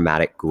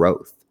post-traumatic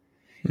growth.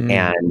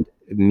 And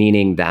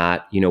meaning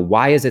that,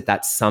 why is it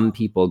that some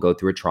people go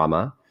through a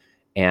trauma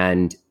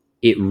and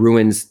it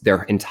ruins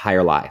their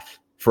entire life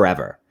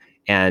forever?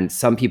 And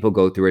some people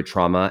go through a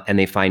trauma and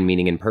they find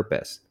meaning and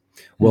purpose.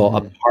 Well,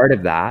 a part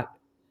of that,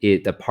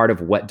 a part of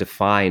what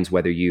defines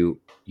whether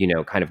you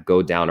kind of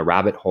go down a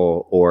rabbit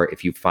hole or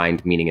if you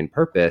find meaning and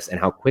purpose and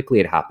how quickly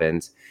it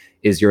happens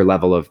is your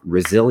level of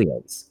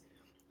resilience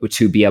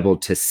to be able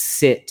to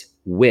sit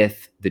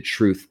with the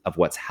truth of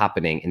what's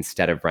happening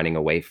instead of running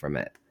away from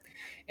it.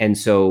 And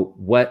so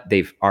what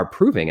they are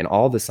proving in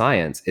all the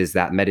science is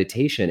that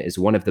meditation is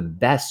one of the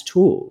best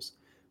tools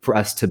for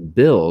us to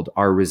build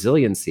our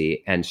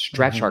resiliency and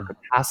stretch our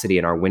capacity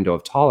and our window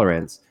of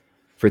tolerance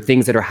for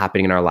things that are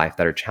happening in our life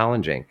that are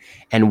challenging.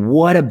 And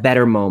what a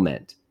better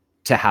moment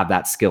to have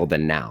that skill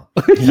than now.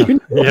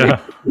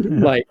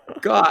 Like,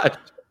 gosh.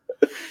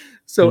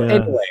 So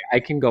anyway, I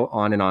can go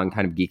on and on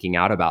kind of geeking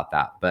out about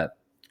that, but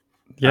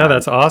yeah,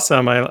 that's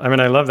awesome. I mean,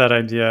 I love that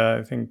idea.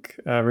 I think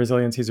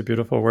resiliency is a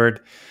beautiful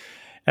word.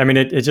 I mean,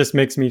 it just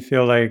makes me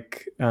feel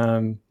like,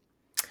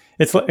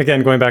 it's,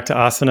 again, going back to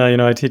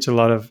asana, I teach a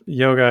lot of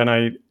yoga, and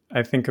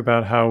I think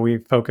about how we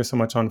focus so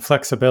much on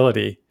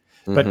flexibility.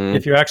 But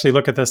if you actually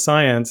look at the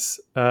science,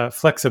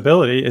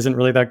 flexibility isn't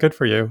really that good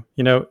for you.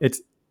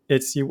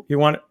 It's you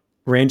want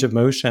range of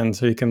motion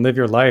so you can live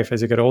your life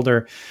as you get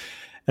older.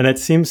 And it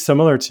seems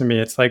similar to me.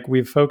 It's like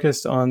we've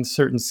focused on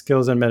certain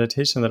skills in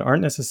meditation that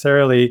aren't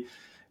necessarily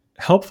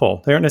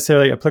helpful. They aren't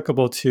necessarily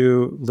applicable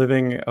to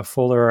living a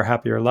fuller or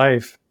happier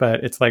life,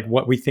 but it's like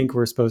what we think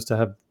we're supposed to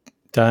have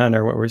done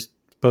or what we're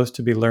supposed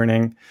to be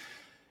learning.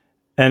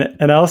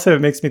 And also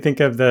it makes me think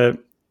of the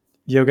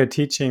yoga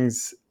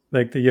teachings,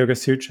 like the Yoga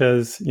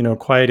Sutras,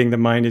 quieting the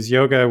mind is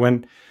yoga,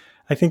 when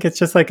I think it's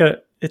just like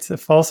it's a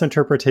false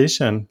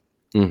interpretation.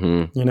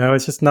 Mm-hmm.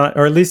 It's just not,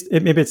 or at least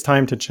maybe it's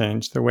time to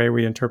change the way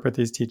we interpret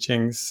these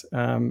teachings.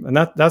 And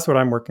that's what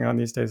I'm working on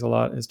these days a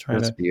lot, is trying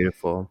That's to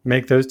beautiful.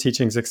 make those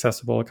teachings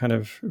accessible, kind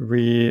of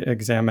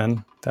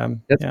re-examine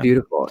them. That's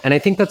beautiful. And I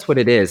think that's what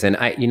it is. And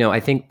I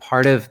think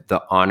part of the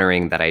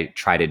honoring that I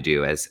try to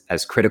do,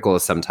 as critical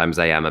as sometimes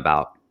I am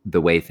about the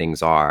way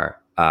things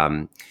are,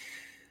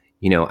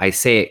 I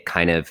say it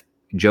kind of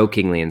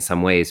jokingly in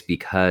some ways,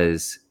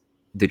 because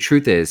the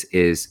truth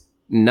is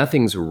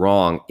nothing's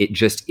wrong. It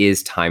just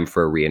is time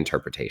for a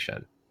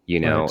reinterpretation,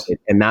 Right.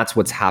 and that's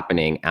what's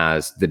happening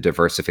as the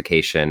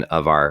diversification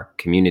of our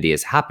community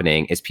is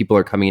happening, is people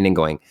are coming in and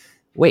going,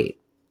 wait,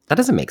 that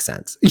doesn't make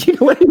sense. You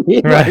know what I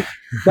mean? Right. Like,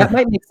 that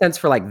might make sense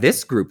for like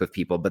this group of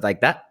people, but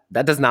like that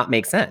does not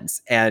make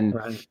sense. And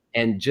Right.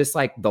 and just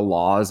like the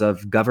laws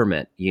of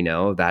government,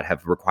 that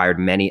have required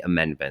many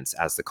amendments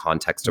as the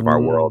context of our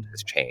world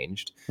has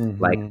changed,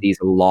 like Mhm. these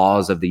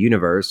laws of the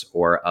universe,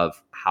 or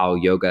of how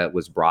yoga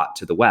was brought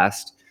to the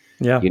West,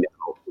 Yeah.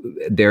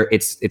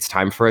 it's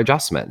time for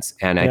adjustments.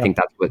 And I think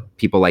that's what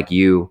people like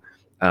you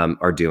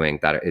are doing.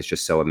 That is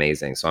just so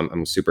amazing. So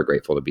I'm super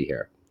grateful to be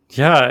here.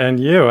 Yeah. And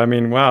you,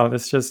 wow,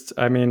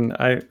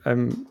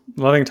 I'm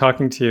loving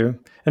talking to you.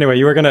 Anyway,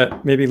 you were going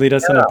to maybe lead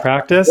us in a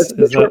practice.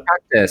 Let's do a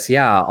practice.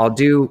 Yeah. I'll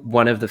do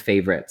one of the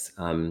favorites.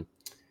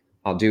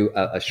 I'll do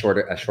a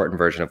shortened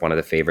version of one of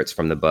the favorites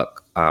from the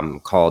book,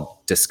 called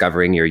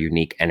Discovering Your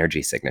Unique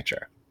Energy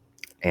Signature.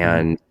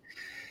 And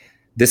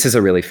this is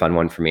a really fun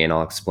one for me, and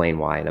I'll explain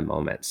why in a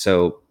moment.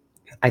 So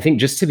I think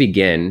just to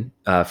begin,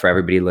 for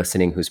everybody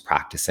listening who's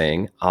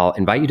practicing, I'll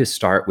invite you to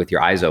start with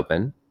your eyes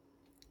open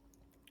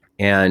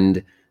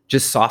and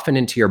just soften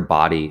into your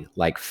body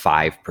like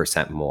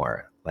 5%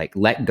 more. Like,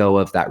 let go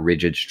of that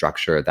rigid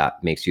structure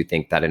that makes you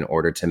think that in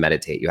order to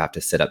meditate, you have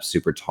to sit up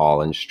super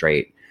tall and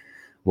straight.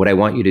 What I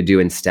want you to do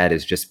instead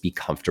is just be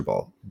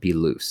comfortable, be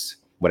loose,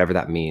 whatever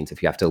that means.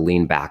 If you have to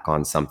lean back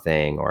on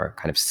something or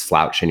kind of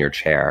slouch in your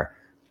chair,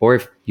 or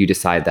if you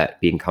decide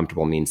that being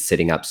comfortable means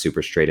sitting up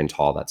super straight and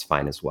tall, that's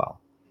fine as well.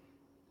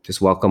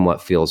 Just welcome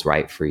what feels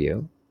right for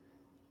you.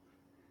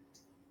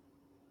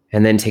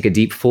 And then take a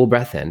deep, full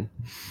breath in.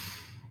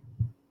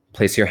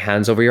 Place your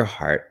hands over your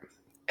heart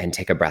and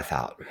take a breath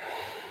out.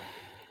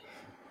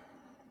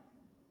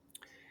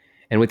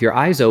 And with your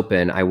eyes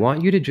open, I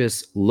want you to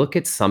just look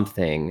at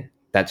something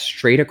that's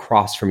straight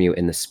across from you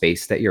in the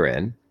space that you're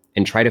in,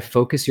 and try to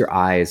focus your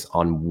eyes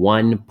on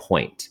one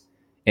point.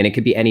 And it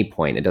could be any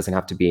point. It doesn't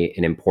have to be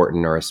an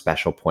important or a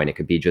special point. It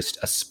could be just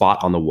a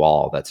spot on the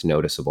wall that's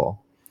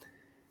noticeable.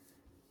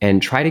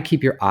 And try to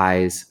keep your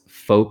eyes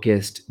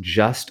focused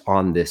just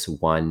on this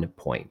one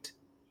point.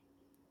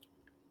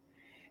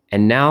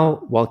 And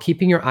now, while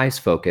keeping your eyes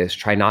focused,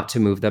 try not to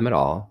move them at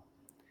all.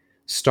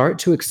 Start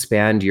to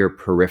expand your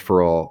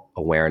peripheral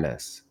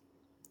awareness.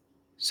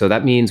 So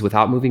that means,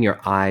 without moving your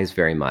eyes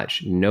very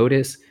much,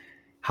 notice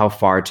how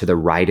far to the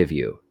right of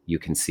you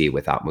can see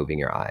without moving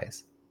your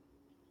eyes.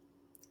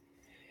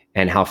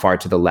 And how far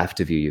to the left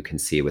of you can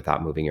see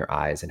without moving your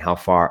eyes. And how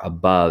far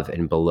above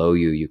and below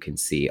you can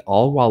see,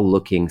 all while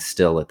looking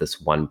still at this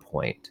one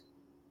point.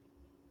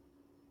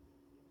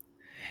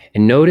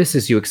 And notice,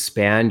 as you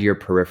expand your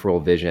peripheral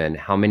vision,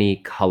 how many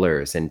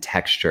colors and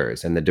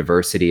textures and the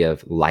diversity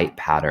of light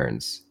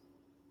patterns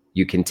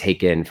you can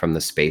take in from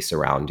the space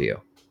around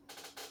you,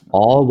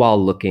 all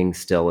while looking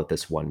still at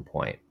this one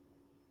point.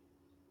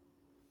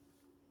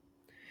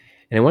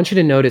 And I want you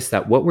to notice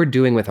that what we're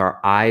doing with our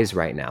eyes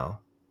right now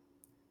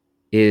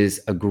is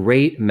a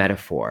great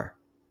metaphor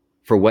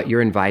for what you're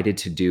invited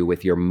to do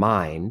with your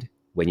mind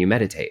when you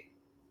meditate.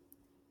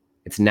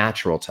 It's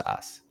natural to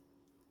us.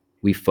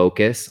 We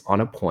focus on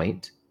a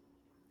point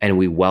and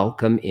we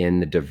welcome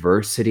in the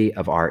diversity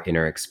of our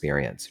inner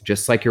experience,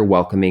 just like you're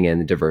welcoming in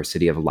the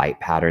diversity of light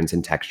patterns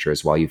and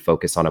textures while you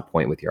focus on a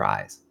point with your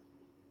eyes.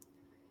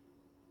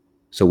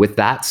 So with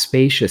that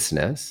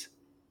spaciousness,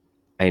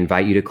 I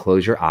invite you to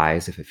close your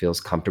eyes if it feels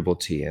comfortable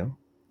to you,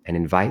 and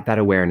invite that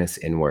awareness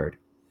inward.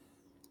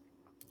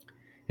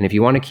 And if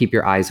you want to keep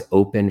your eyes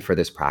open for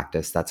this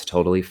practice, that's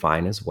totally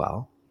fine as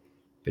well.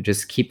 But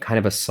just keep kind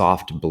of a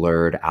soft,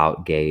 blurred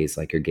out gaze,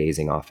 like you're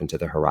gazing off into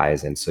the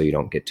horizon, so you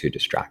don't get too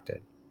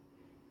distracted.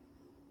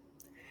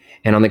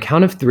 And on the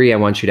count of 3, I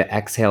want you to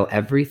exhale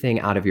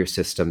everything out of your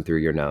system through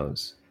your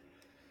nose.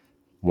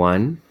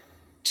 1,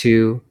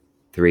 2,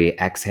 3.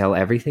 Exhale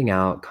everything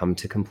out. Come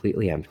to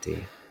completely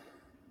empty.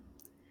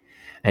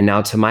 And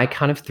now, to my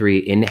count of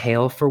 3,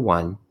 inhale for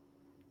 1,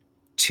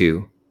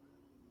 2,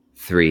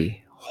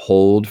 3.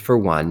 Hold for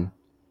 1,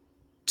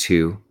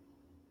 2,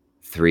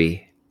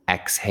 3.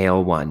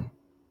 Exhale 1,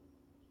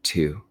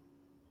 2,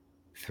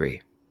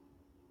 3.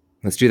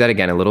 Let's do that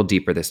again, a little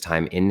deeper this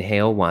time.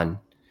 Inhale, 1,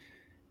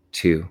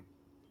 2,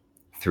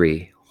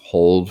 3.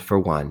 Hold for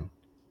 1,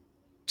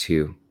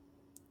 2,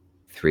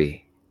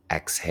 3.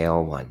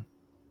 Exhale, 1,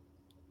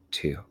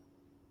 2,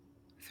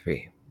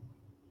 3.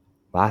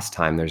 Last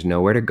time, there's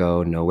nowhere to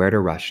go, nowhere to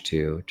rush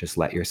to. Just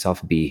let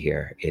yourself be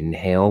here.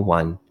 Inhale,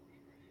 1,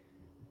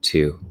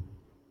 2,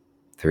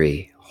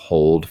 3.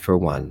 Hold for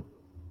 1,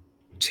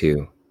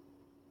 2,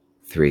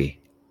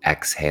 3.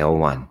 Exhale,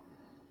 1,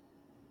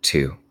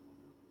 2,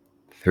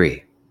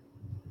 3.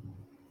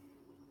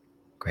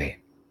 Great.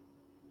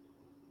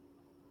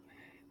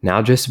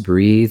 Now just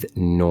breathe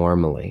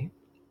normally.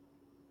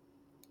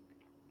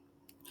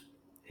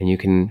 And you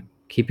can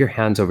keep your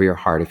hands over your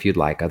heart if you'd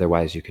like.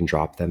 Otherwise, you can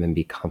drop them and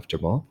be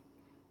comfortable.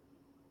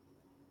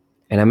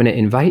 And I'm going to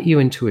invite you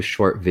into a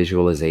short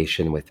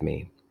visualization with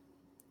me.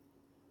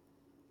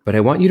 But I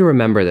want you to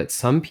remember that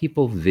some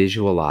people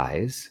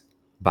visualize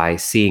by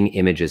seeing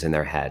images in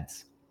their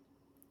heads.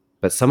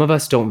 But some of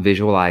us don't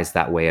visualize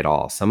that way at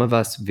all. Some of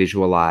us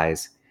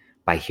visualize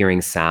by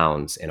hearing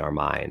sounds in our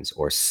minds,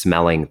 or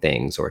smelling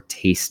things, or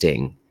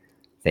tasting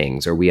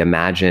things, or we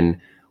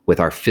imagine with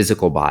our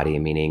physical body,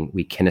 meaning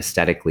we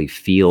kinesthetically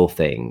feel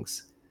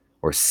things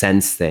or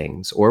sense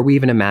things, or we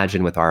even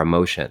imagine with our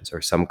emotions,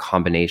 or some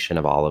combination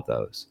of all of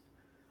those.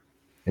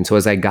 And so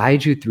as I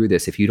guide you through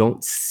this, if you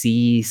don't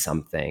see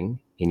something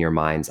in your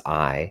mind's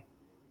eye,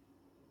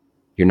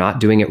 you're not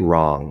doing it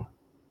wrong.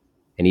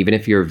 And even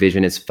if your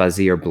vision is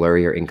fuzzy or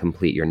blurry or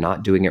incomplete, you're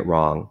not doing it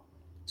wrong.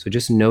 So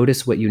just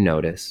notice what you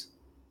notice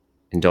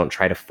and don't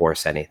try to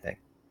force anything.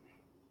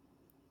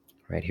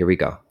 All right, here we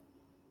go.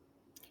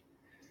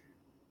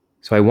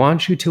 So I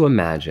want you to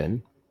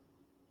imagine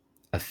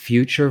a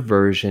future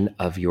version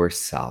of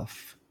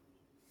yourself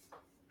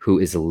who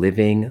is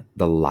living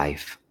the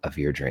life of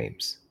your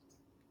dreams.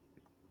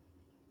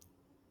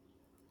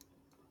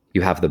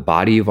 You have the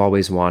body you've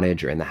always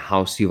wanted, you're in the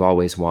house you've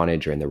always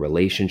wanted, you're in the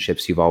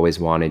relationships you've always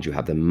wanted, you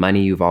have the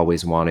money you've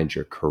always wanted,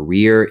 your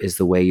career is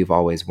the way you've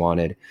always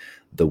wanted,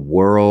 the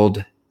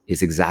world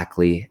is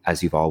exactly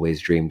as you've always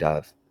dreamed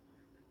of.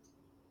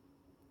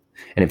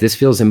 And if this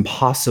feels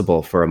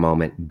impossible for a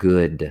moment,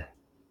 good.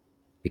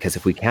 Because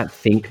if we can't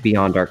think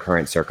beyond our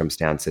current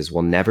circumstances,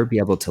 we'll never be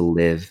able to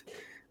live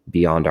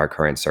beyond our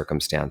current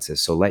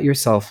circumstances. So let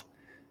yourself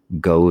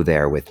go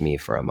there with me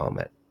for a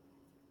moment.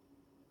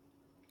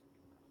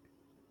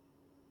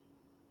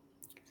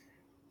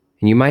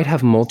 And you might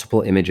have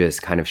multiple images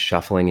kind of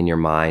shuffling in your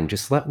mind.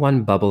 Just let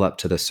one bubble up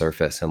to the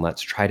surface and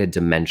let's try to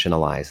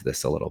dimensionalize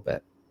this a little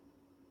bit.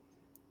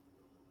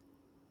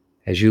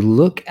 As you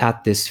look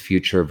at this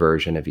future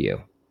version of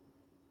you,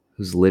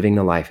 who's living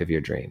the life of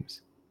your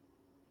dreams,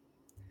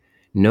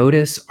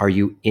 notice, are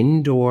you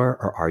indoor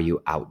or are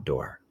you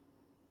outdoor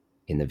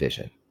in the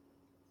vision?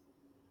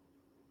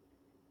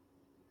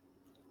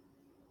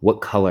 What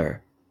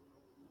color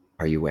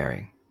are you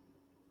wearing?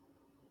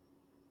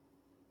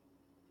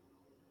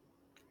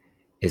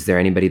 Is there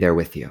anybody there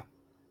with you?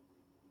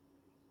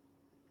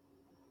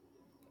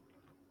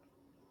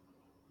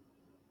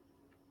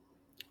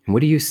 And what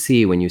do you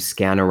see when you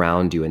scan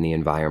around you in the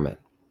environment?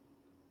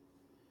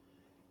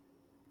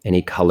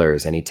 Any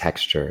colors, any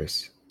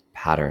textures,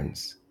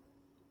 patterns?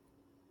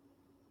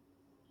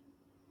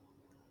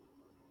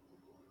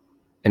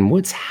 And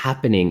what's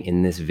happening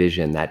in this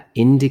vision that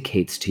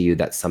indicates to you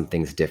that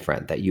something's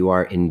different, that you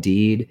are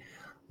indeed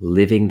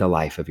living the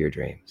life of your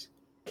dreams?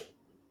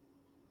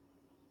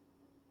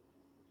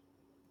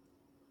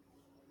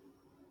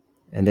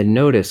 And then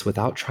notice,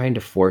 without trying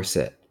to force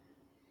it,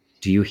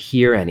 do you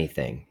hear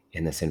anything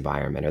in this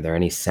environment? Are there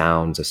any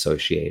sounds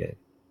associated?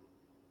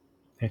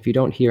 And if you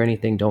don't hear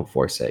anything, don't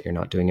force it. You're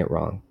not doing it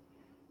wrong.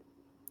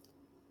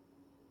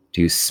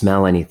 Do you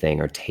smell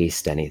anything or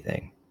taste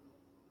anything?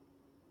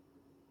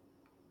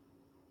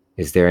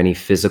 Is there any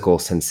physical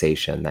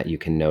sensation that you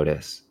can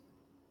notice?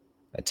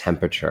 A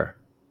temperature?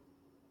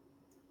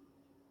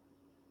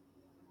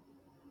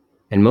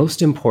 And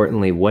most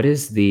importantly, what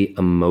is the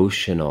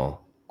emotional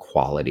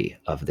quality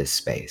of this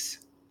space?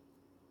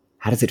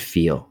 How does it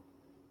feel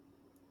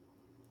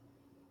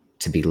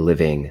to be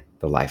living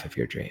the life of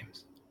your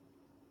dreams?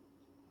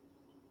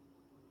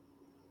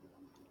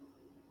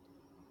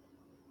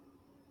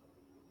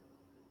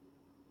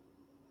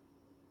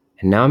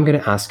 And now I'm going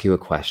to ask you a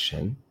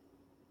question.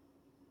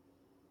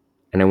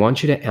 And I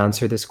want you to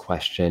answer this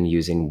question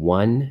using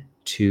 1,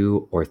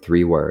 2, or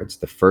 3 words,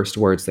 the first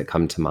words that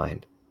come to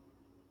mind.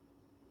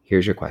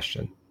 Here's your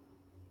question.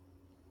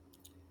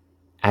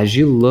 As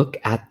you look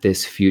at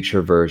this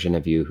future version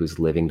of you who's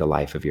living the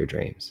life of your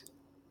dreams,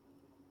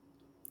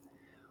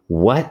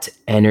 what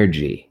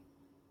energy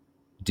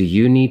do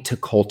you need to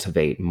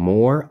cultivate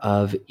more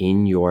of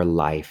in your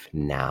life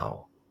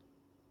now,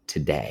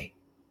 today,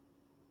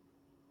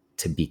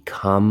 to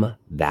become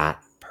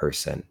that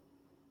person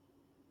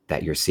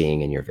that you're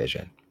seeing in your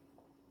vision?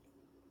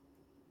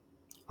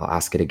 I'll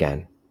ask it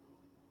again.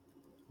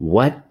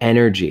 What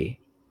energy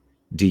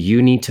do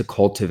you need to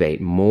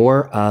cultivate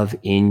more of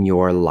in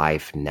your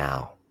life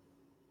now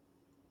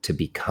to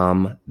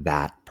become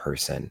that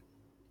person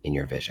in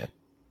your vision.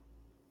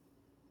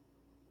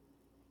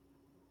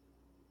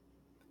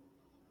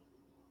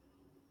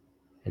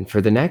 And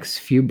for the next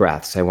few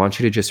breaths, I want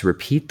you to just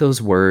repeat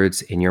those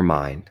words in your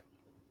mind.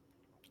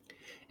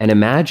 And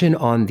imagine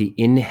on the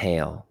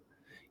inhale,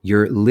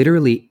 you're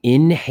literally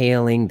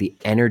inhaling the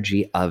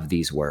energy of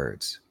these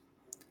words.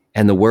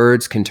 And the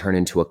words can turn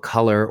into a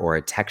color or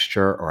a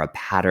texture or a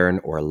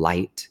pattern or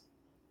light.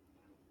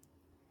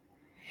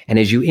 And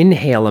as you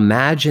inhale,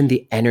 imagine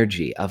the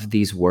energy of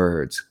these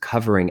words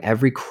covering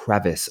every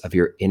crevice of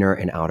your inner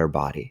and outer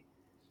body,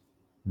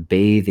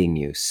 bathing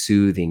you,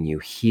 soothing you,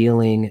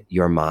 healing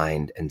your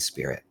mind and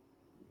spirit.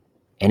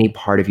 Any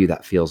part of you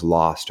that feels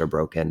lost or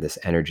broken, this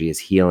energy is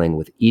healing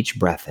with each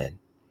breath in,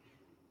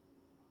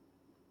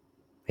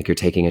 like you're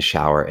taking a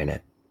shower in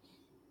it.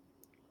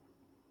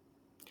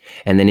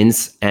 And then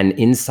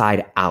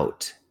inside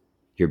out,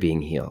 you're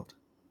being healed.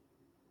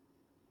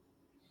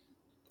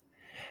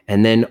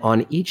 And then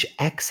on each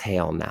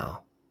exhale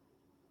now,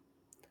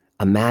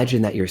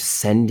 imagine that you're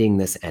sending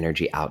this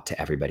energy out to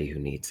everybody who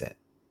needs it.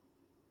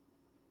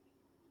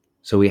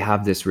 So we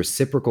have this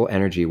reciprocal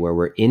energy where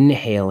we're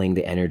inhaling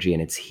the energy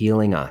and it's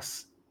healing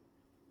us,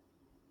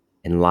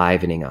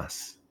 enlivening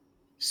us,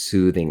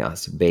 soothing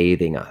us,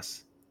 bathing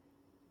us.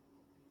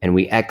 And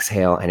we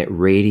exhale and it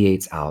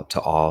radiates out to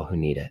all who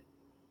need it.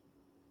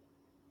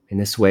 In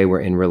this way,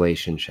 we're in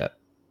relationship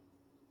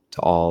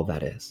to all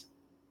that is.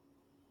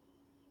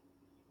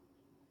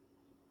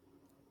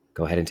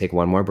 Go ahead and take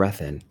one more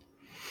breath in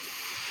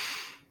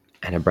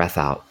and a breath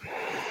out.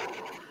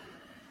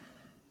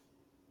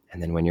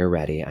 And then when you're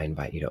ready, I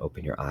invite you to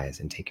open your eyes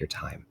and take your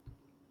time.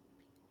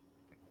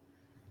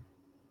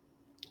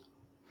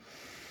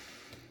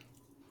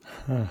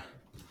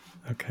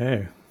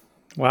 Okay.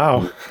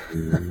 Wow.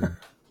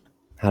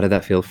 How did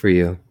that feel for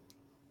you?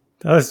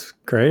 That was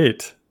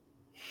great.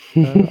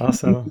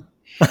 Awesome.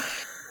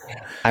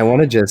 I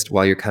want to just,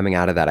 while you're coming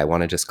out of that, I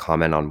want to just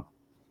comment on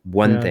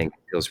one thing that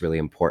feels really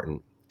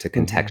important to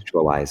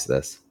contextualize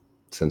this,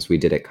 since we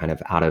did it kind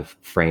of out of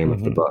frame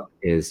of the book,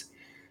 is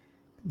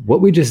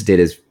what we just did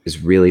is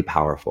really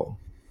powerful,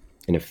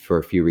 and for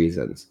a few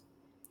reasons.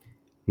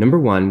 Number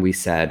one, we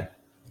said,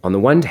 on the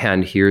one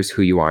hand, here's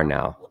who you are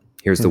now.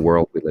 Here's the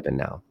world we live in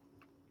now.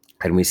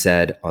 And we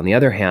said, on the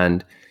other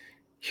hand,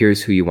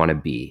 here's who you want to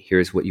be.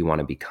 Here's what you want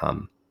to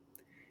become.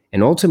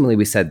 And ultimately,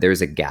 we said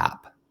there's a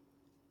gap.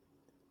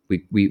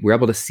 We were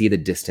able to see the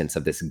distance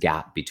of this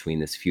gap between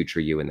this future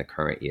you and the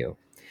current you.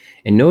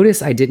 And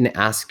notice I didn't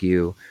ask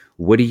you,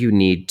 what do you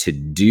need to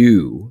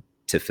do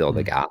to fill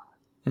the gap?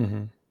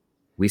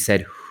 We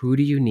said, who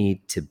do you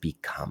need to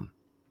become?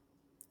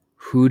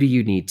 Who do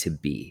you need to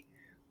be?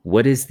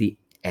 What is the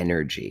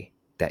energy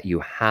that you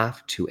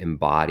have to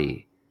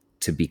embody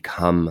to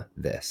become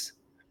this?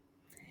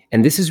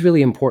 And this is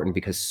really important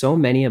because so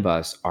many of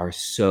us are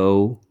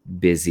so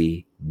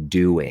busy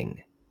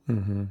doing.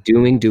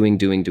 Doing.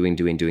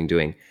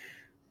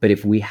 But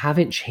if we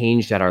haven't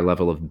changed at our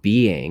level of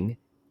being,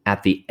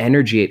 at the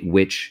energy at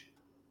which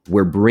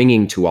we're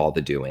bringing to all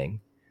the doing,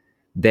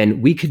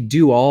 then we could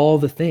do all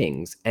the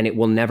things and it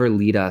will never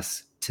lead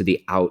us to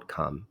the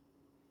outcome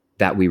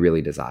that we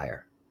really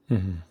desire.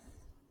 And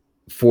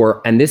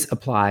this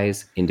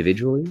applies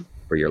individually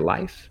for your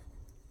life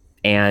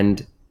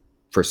and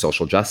for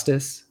social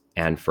justice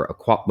and for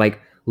equality.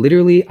 Like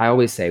literally, I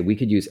always say we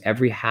could use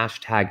every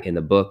hashtag in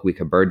the book. We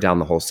could burn down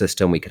the whole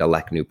system. We could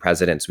elect new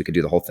presidents. We could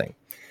do the whole thing.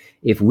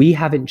 If we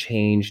haven't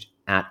changed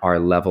at our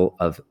level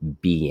of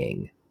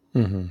being,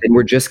 then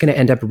we're just going to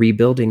end up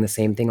rebuilding the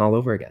same thing all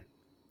over again.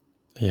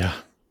 Yeah.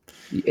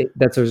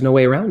 There's no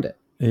way around it.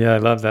 Yeah, I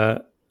love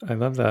that. I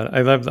love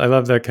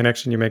the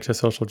connection you make to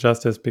social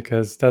justice,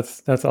 because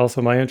that's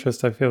also my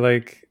interest. I feel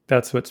like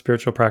that's what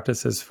spiritual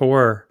practice is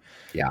for.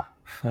 Yeah.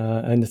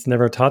 And it's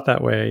never taught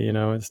that way.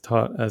 It's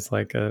taught as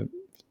like a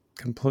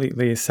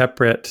completely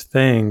separate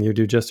thing you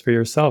do just for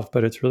yourself,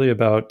 but it's really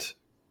about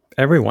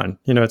everyone.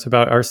 It's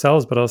about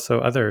ourselves, but also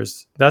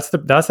others.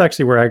 That's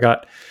actually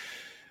where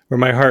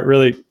my heart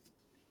really,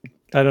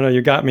 I don't know,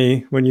 you got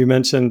me when you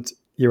mentioned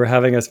you were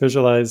having us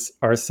visualize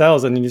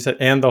ourselves, and then you said,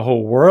 and the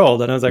whole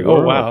world. And I was like,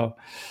 oh, wow.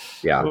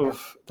 Yeah.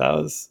 Oof, that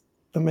was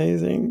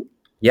amazing.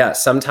 Yeah.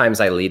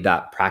 Sometimes I lead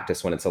that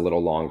practice when it's a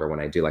little longer,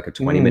 when I do like a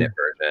 20-minute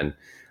version.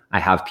 I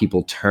have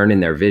people turn in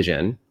their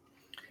vision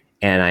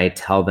and I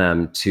tell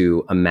them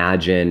to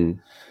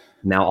imagine,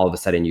 now all of a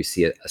sudden you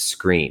see a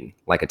screen,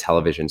 like a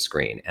television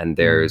screen, and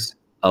there's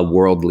a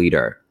world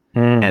leader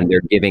and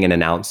they're giving an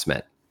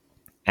announcement.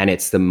 And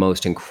it's the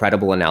most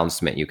incredible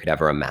announcement you could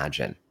ever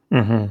imagine.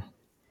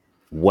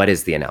 What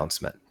is the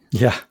announcement?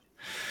 Yeah.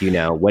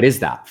 What is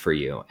that for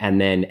you?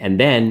 And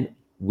then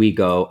we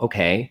go,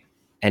 okay,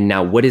 and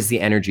now what is the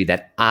energy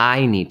that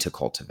I need to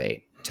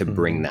cultivate to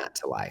bring that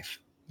to life?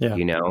 Yeah.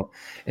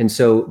 And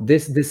so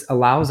this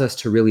allows us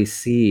to really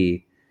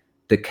see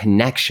the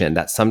connection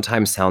that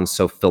sometimes sounds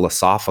so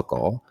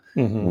philosophical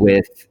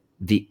with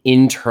the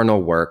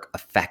internal work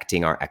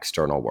affecting our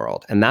external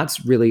world. And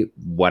that's really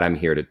what I'm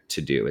here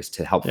to do, is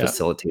to help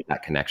facilitate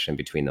that connection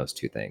between those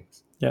two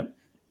things. Yep.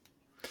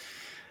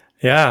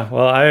 Yeah,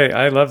 well,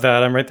 I love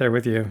that. I'm right there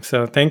with you.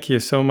 So thank you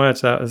so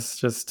much. That was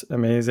just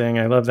amazing.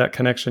 I love that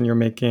connection you're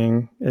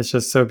making. It's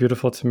just so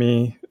beautiful to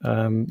me.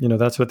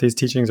 That's what these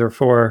teachings are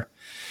for.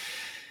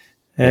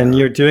 And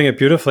you're doing it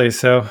beautifully.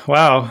 So,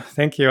 wow,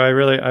 thank you. I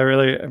really,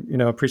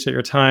 appreciate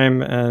your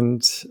time.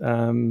 And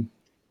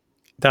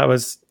that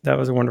was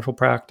a wonderful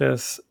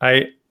practice.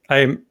 I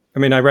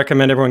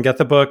recommend everyone get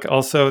the book.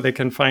 Also, they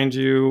can find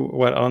you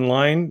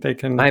online.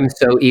 I'm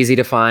so easy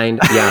to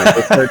find.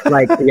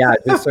 Yeah,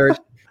 just search.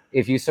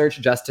 If you search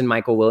Justin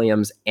Michael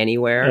Williams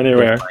anywhere in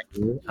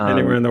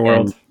the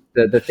world.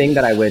 The thing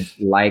that I would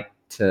like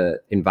to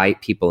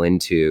invite people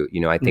into,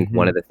 I think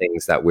one of the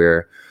things that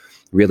we're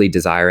really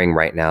desiring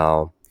right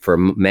now for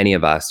many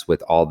of us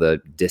with all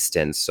the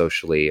distance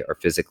socially or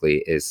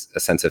physically is a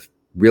sense of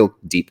real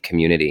deep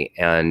community.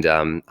 And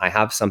I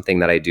have something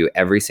that I do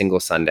every single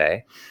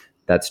Sunday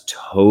that's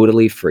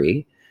totally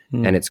free.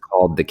 And it's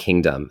called The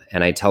Kingdom.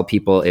 And I tell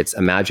people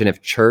imagine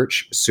if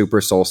church, Super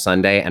Soul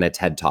Sunday, and a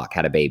TED Talk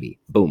had a baby.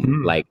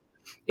 Boom.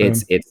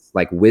 It's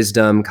like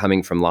wisdom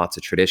coming from lots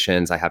of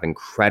traditions. I have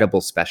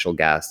incredible special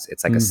guests.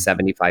 It's like a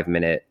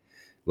 75-minute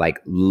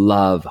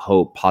love,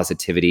 hope,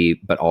 positivity,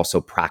 but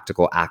also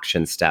practical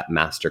action step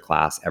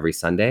masterclass every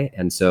Sunday.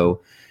 And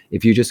so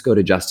if you just go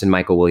to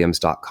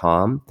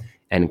justinmichaelwilliams.com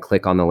and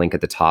click on the link at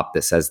the top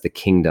that says The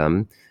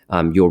Kingdom,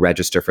 you'll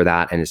register for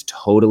that, and it's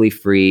totally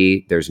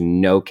free. There's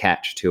no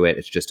catch to it.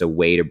 It's just a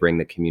way to bring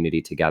the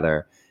community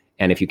together.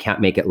 And if you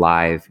can't make it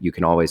live, you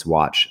can always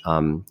watch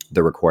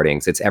the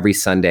recordings. It's every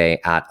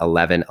Sunday at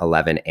 11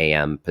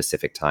 a.m.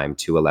 Pacific time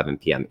to 11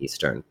 p.m.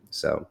 Eastern.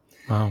 So,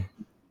 wow.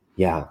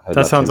 Yeah.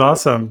 That sounds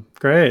awesome.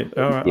 Great.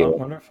 Oh,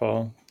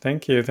 wonderful.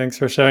 Thank you. Thanks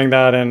for sharing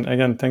that. And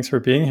again, thanks for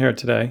being here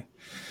today.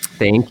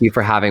 Thank you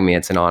for having me.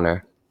 It's an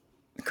honor.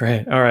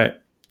 Great. All right.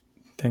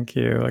 Thank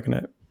you. I'm going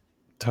to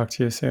talk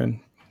to you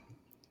soon.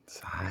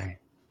 Bye.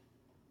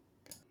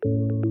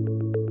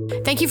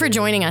 Thank you for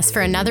joining us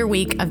for another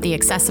week of the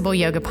Accessible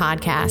Yoga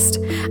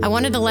Podcast. I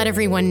wanted to let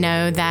everyone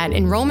know that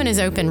enrollment is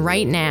open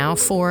right now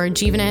for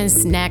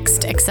Jeevana's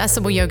next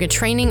Accessible Yoga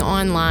Training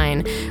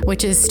Online,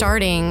 which is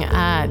starting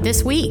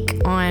this week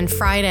on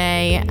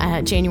Friday,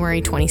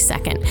 January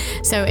 22nd.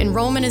 So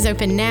enrollment is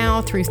open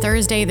now through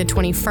Thursday, the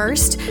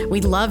 21st.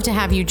 We'd love to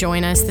have you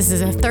join us. This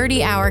is a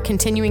 30-hour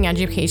continuing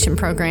education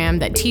program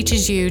that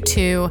teaches you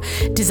to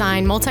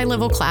design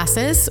multi-level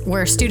classes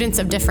where students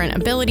of different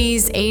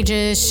abilities,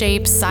 ages,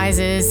 shapes,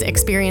 sizes,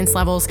 experience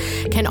levels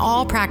can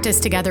all practice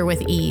together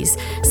with ease.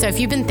 So if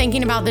you've been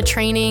thinking about the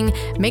training,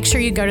 make sure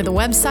you go to the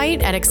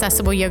website at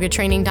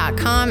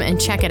accessibleyogatraining.com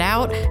and check it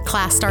out.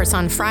 Class starts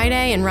on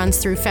Friday and runs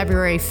through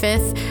February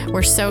 5th.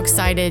 We're so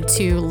excited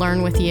to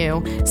learn with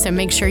you. So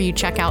make sure you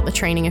check out the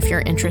training if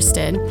you're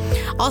interested.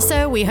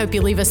 Also, we hope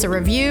you leave us a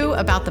review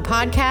about the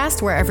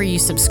podcast wherever you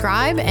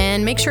subscribe,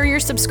 and make sure you're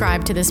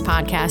subscribed to this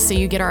podcast so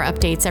you get our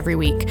updates every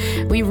week.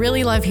 We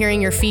really love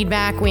hearing your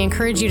feedback. We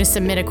encourage you to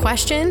submit a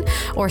question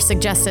or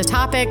suggest a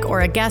topic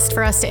or a guest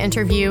for us to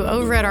interview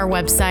over at our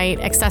website,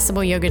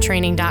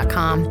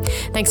 accessibleyogatraining.com.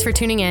 Thanks for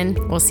tuning in.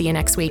 We'll see you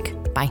next week.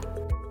 Bye.